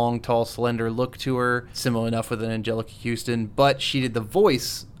 long, tall, slender look to her, similar enough with an Angelica Houston, but she did the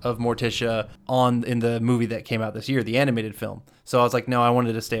voice of Morticia in the movie that came out this year, the animated film. So I was like, no, I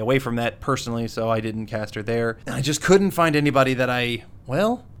wanted to stay away from that personally, so I didn't cast her there. And I just couldn't find anybody that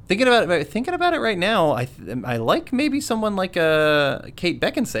thinking about it right now, I like maybe someone like Kate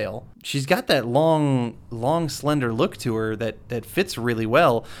Beckinsale. She's got that long, slender look to her that fits really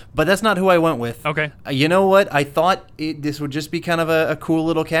well, but that's not who I went with. Okay. You know what? I thought this would just be kind of a cool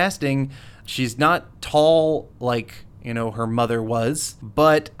little casting. She's not tall like her mother was,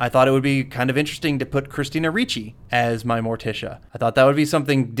 but I thought it would be kind of interesting to put Christina Ricci as my Morticia. I thought that would be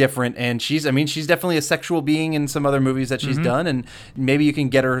something different, and she's definitely a sexual being in some other movies that she's done, and maybe you can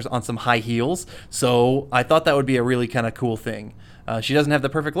get her on some high heels, so I thought that would be a really kind of cool thing. She doesn't have the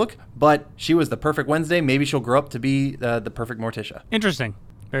perfect look, but she was the perfect Wednesday. Maybe she'll grow up to be the perfect Morticia. Interesting.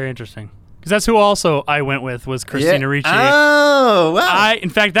 Very interesting. Because that's who also I went with was Christina Ricci. Oh, wow.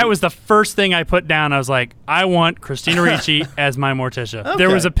 In fact, that was the first thing I put down. I was like, I want Christina Ricci as my Morticia. Okay. There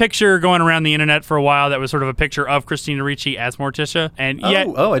was a picture going around the internet for a while that was sort of a picture of Christina Ricci as Morticia. And yet,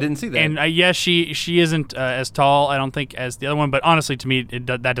 I didn't see that. And yes, she isn't as tall, I don't think, as the other one. But honestly, to me,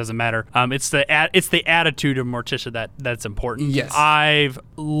 that doesn't matter. It's the attitude of Morticia that's important. Yes. I've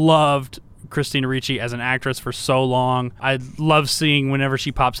loved Christina Ricci as an actress for so long. I love seeing whenever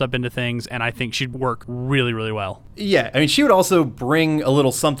she pops up into things, and I think she'd work really, really well. Yeah, I mean, she would also bring a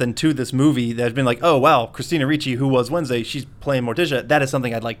little something to this movie that has been like, oh, wow, Christina Ricci, who was Wednesday, she's playing Morticia. That is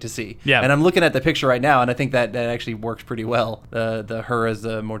something I'd like to see. Yeah. And I'm looking at the picture right now, and I think that actually works pretty well, the her as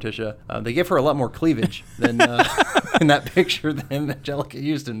the Morticia. They give her a lot more cleavage than in that picture than Angelica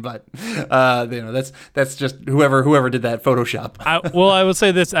Houston, but that's just whoever did that Photoshop. I will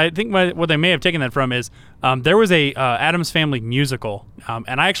say this. I think what they may have taken that from is there was a Addams Family musical,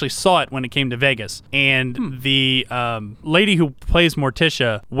 and I actually saw it when it came to Vegas, and the lady who plays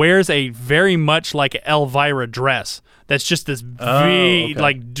Morticia wears a very much like Elvira dress that's just this very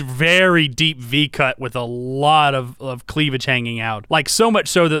deep V cut with a lot of cleavage hanging out, like so much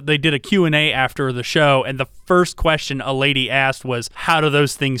so that they did a Q&A after the show, and the first question a lady asked was, how do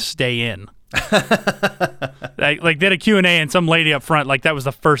those things stay in? Like did a Q&A, and some lady up front, like that was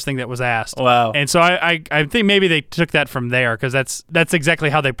the first thing that was asked. Wow. And so I think maybe they took that from there, because that's exactly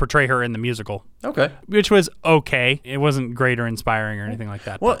how they portray her in the musical. Okay. Which was okay. It wasn't great or inspiring or anything like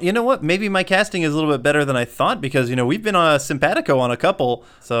that. Well, you know what? Maybe my casting is a little bit better than I thought, because we've been simpatico on a couple.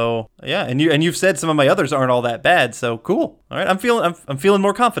 So yeah, and you've said some of my others aren't all that bad. So cool. All right, I'm feeling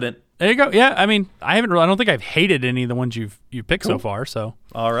more confident. There you go. Yeah, I mean, I don't think I've hated any of the ones you've picked so far. So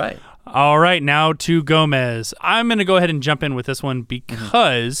All right, now to Gomez. I'm going to go ahead and jump in with this one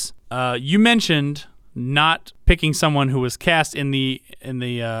because you mentioned not picking someone who was cast in the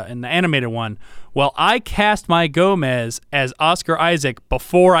animated one. Well, I cast my Gomez as Oscar Isaac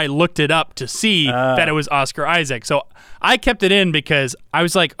before I looked it up to see that it was Oscar Isaac. So I kept it in because I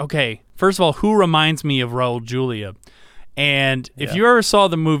was like, okay, first of all, who reminds me of Raul Julia? And if you ever saw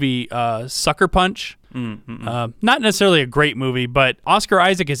the movie Sucker Punch, not necessarily a great movie, but Oscar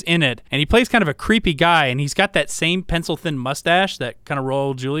Isaac is in it, and he plays kind of a creepy guy, and he's got that same pencil-thin mustache that kind of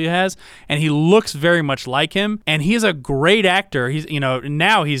Raul Julia has, and he looks very much like him, and he's a great actor. He's,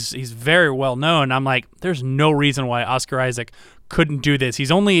 now he's very well known. I'm like, there's no reason why Oscar Isaac couldn't do this.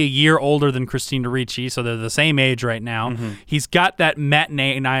 He's only a year older than Christina Ricci, so they're the same age right now. He's got that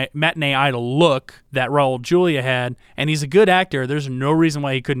matinee idol look that Raul Julia had, and he's a good actor. There's no reason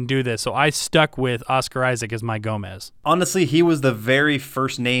why he couldn't do this. So I stuck with Oscar Isaac as my Gomez. Honestly, he was the very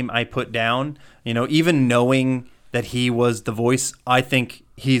first name I put down. Even knowing that he was the voice, I think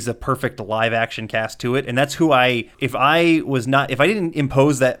he's a perfect live action cast to it. And that's who if I didn't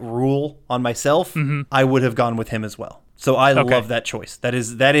impose that rule on myself, I would have gone with him as well. So I love that choice. That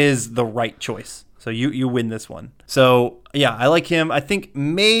is the right choice. So you win this one. So yeah, I like him. I think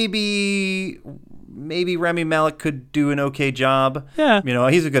maybe Rami Malek could do an okay job. Yeah.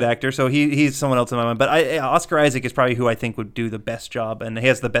 He's a good actor, so he's someone else in my mind. But Oscar Isaac is probably who I think would do the best job, and he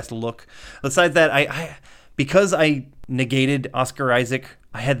has the best look. Besides that, because I negated Oscar Isaac,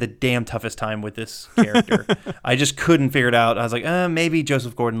 I had the damn toughest time with this character. I just couldn't figure it out. I was like, maybe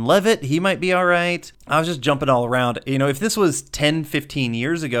Joseph Gordon-Levitt, he might be all right. I was just jumping all around. If this was 10, 15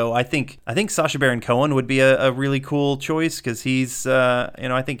 years ago, I think Sacha Baron Cohen would be a really cool choice because he's,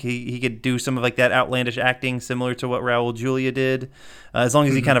 I think he could do some of like that outlandish acting similar to what Raul Julia did. As long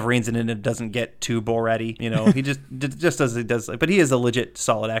as he kind of reins it in and it doesn't get too Borat-y, he just does. But he is a legit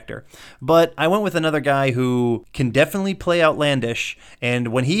solid actor. But I went with another guy who can definitely play outlandish, and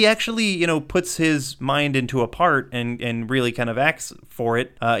when he actually, puts his mind into a part and really kind of acts for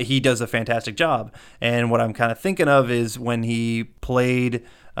it, he does a fantastic job. And what I'm kind of thinking of is when he played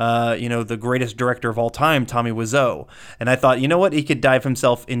the greatest director of all time, Tommy Wiseau. And I thought, he could dive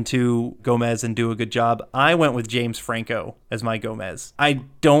himself into Gomez and do a good job. I went with James Franco as my Gomez. I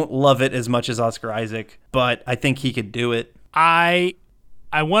don't love it as much as Oscar Isaac, but I think he could do it. I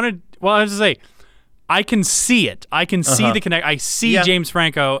have to say, I can see it. I can see the connect. I see James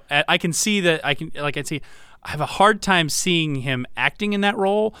Franco. I can see that. I have a hard time seeing him acting in that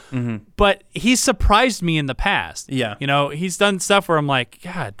role, but he's surprised me in the past. Yeah. He's done stuff where I'm like,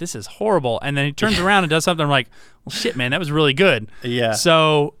 God, this is horrible. And then he turns around and does something. I'm like, well, shit, man, that was really good. Yeah.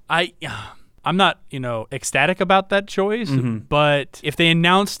 So I'm not, ecstatic about that choice, but if they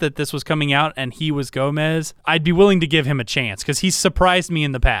announced that this was coming out and he was Gomez, I'd be willing to give him a chance because he's surprised me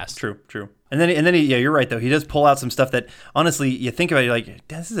in the past. True. And then you're right though. He does pull out some stuff that honestly, you think about it, you're like,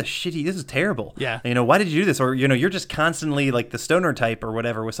 this is terrible. Yeah. Why did you do this? Or you're just constantly like the stoner type or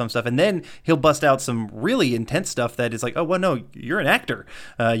whatever with some stuff, and then he'll bust out some really intense stuff that is like, oh well, no, you're an actor.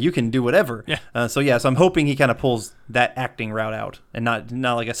 You can do whatever. Yeah. So I'm hoping he kind of pulls that acting route out and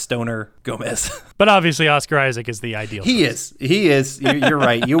not like a stoner Gomez. But obviously, Oscar Isaac is the ideal. He is. You're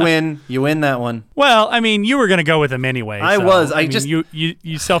right. You win that one. Well, I mean, you were going to go with him anyway. I was.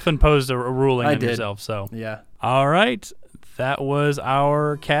 You self-imposed a ruling on yourself. So yeah. All right, that was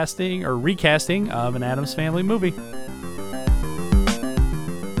our casting or recasting of an Addams Family movie.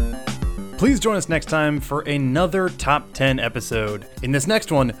 Please join us next time for another Top 10 episode. In this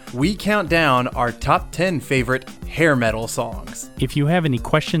next one, we count down our top 10 favorite hair metal songs. If you have any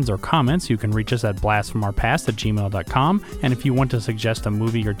questions or comments, you can reach us at blastfromourpast@gmail.com. And if you want to suggest a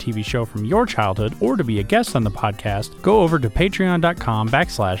movie or TV show from your childhood or to be a guest on the podcast, go over to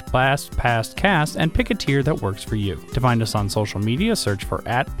patreon.com/blastpastcast and pick a tier that works for you. To find us on social media, search for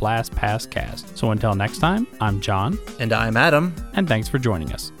 @blastpastcast. So until next time, I'm John. And I'm Adam. And thanks for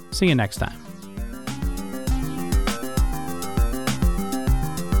joining us. See you next time.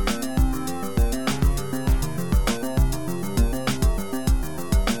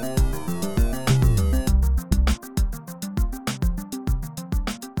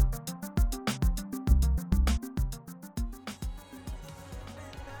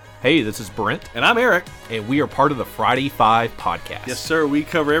 Hey, this is Brent. And I'm Eric. And we are part of the Friday 5 podcast. Yes, sir. We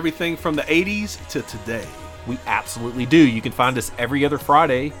cover everything from the 80s to today. We absolutely do. You can find us every other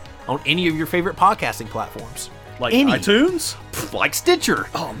Friday on any of your favorite podcasting platforms. Like iTunes? Like Stitcher.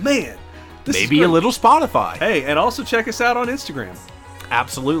 Oh, man. Maybe a little Spotify. Hey, and also check us out on Instagram.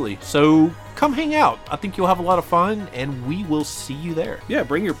 Absolutely. So come hang out. I think you'll have a lot of fun, and we will see you there. Yeah,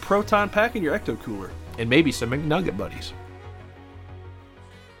 bring your Proton Pack and your Ecto Cooler. And maybe some McNugget buddies.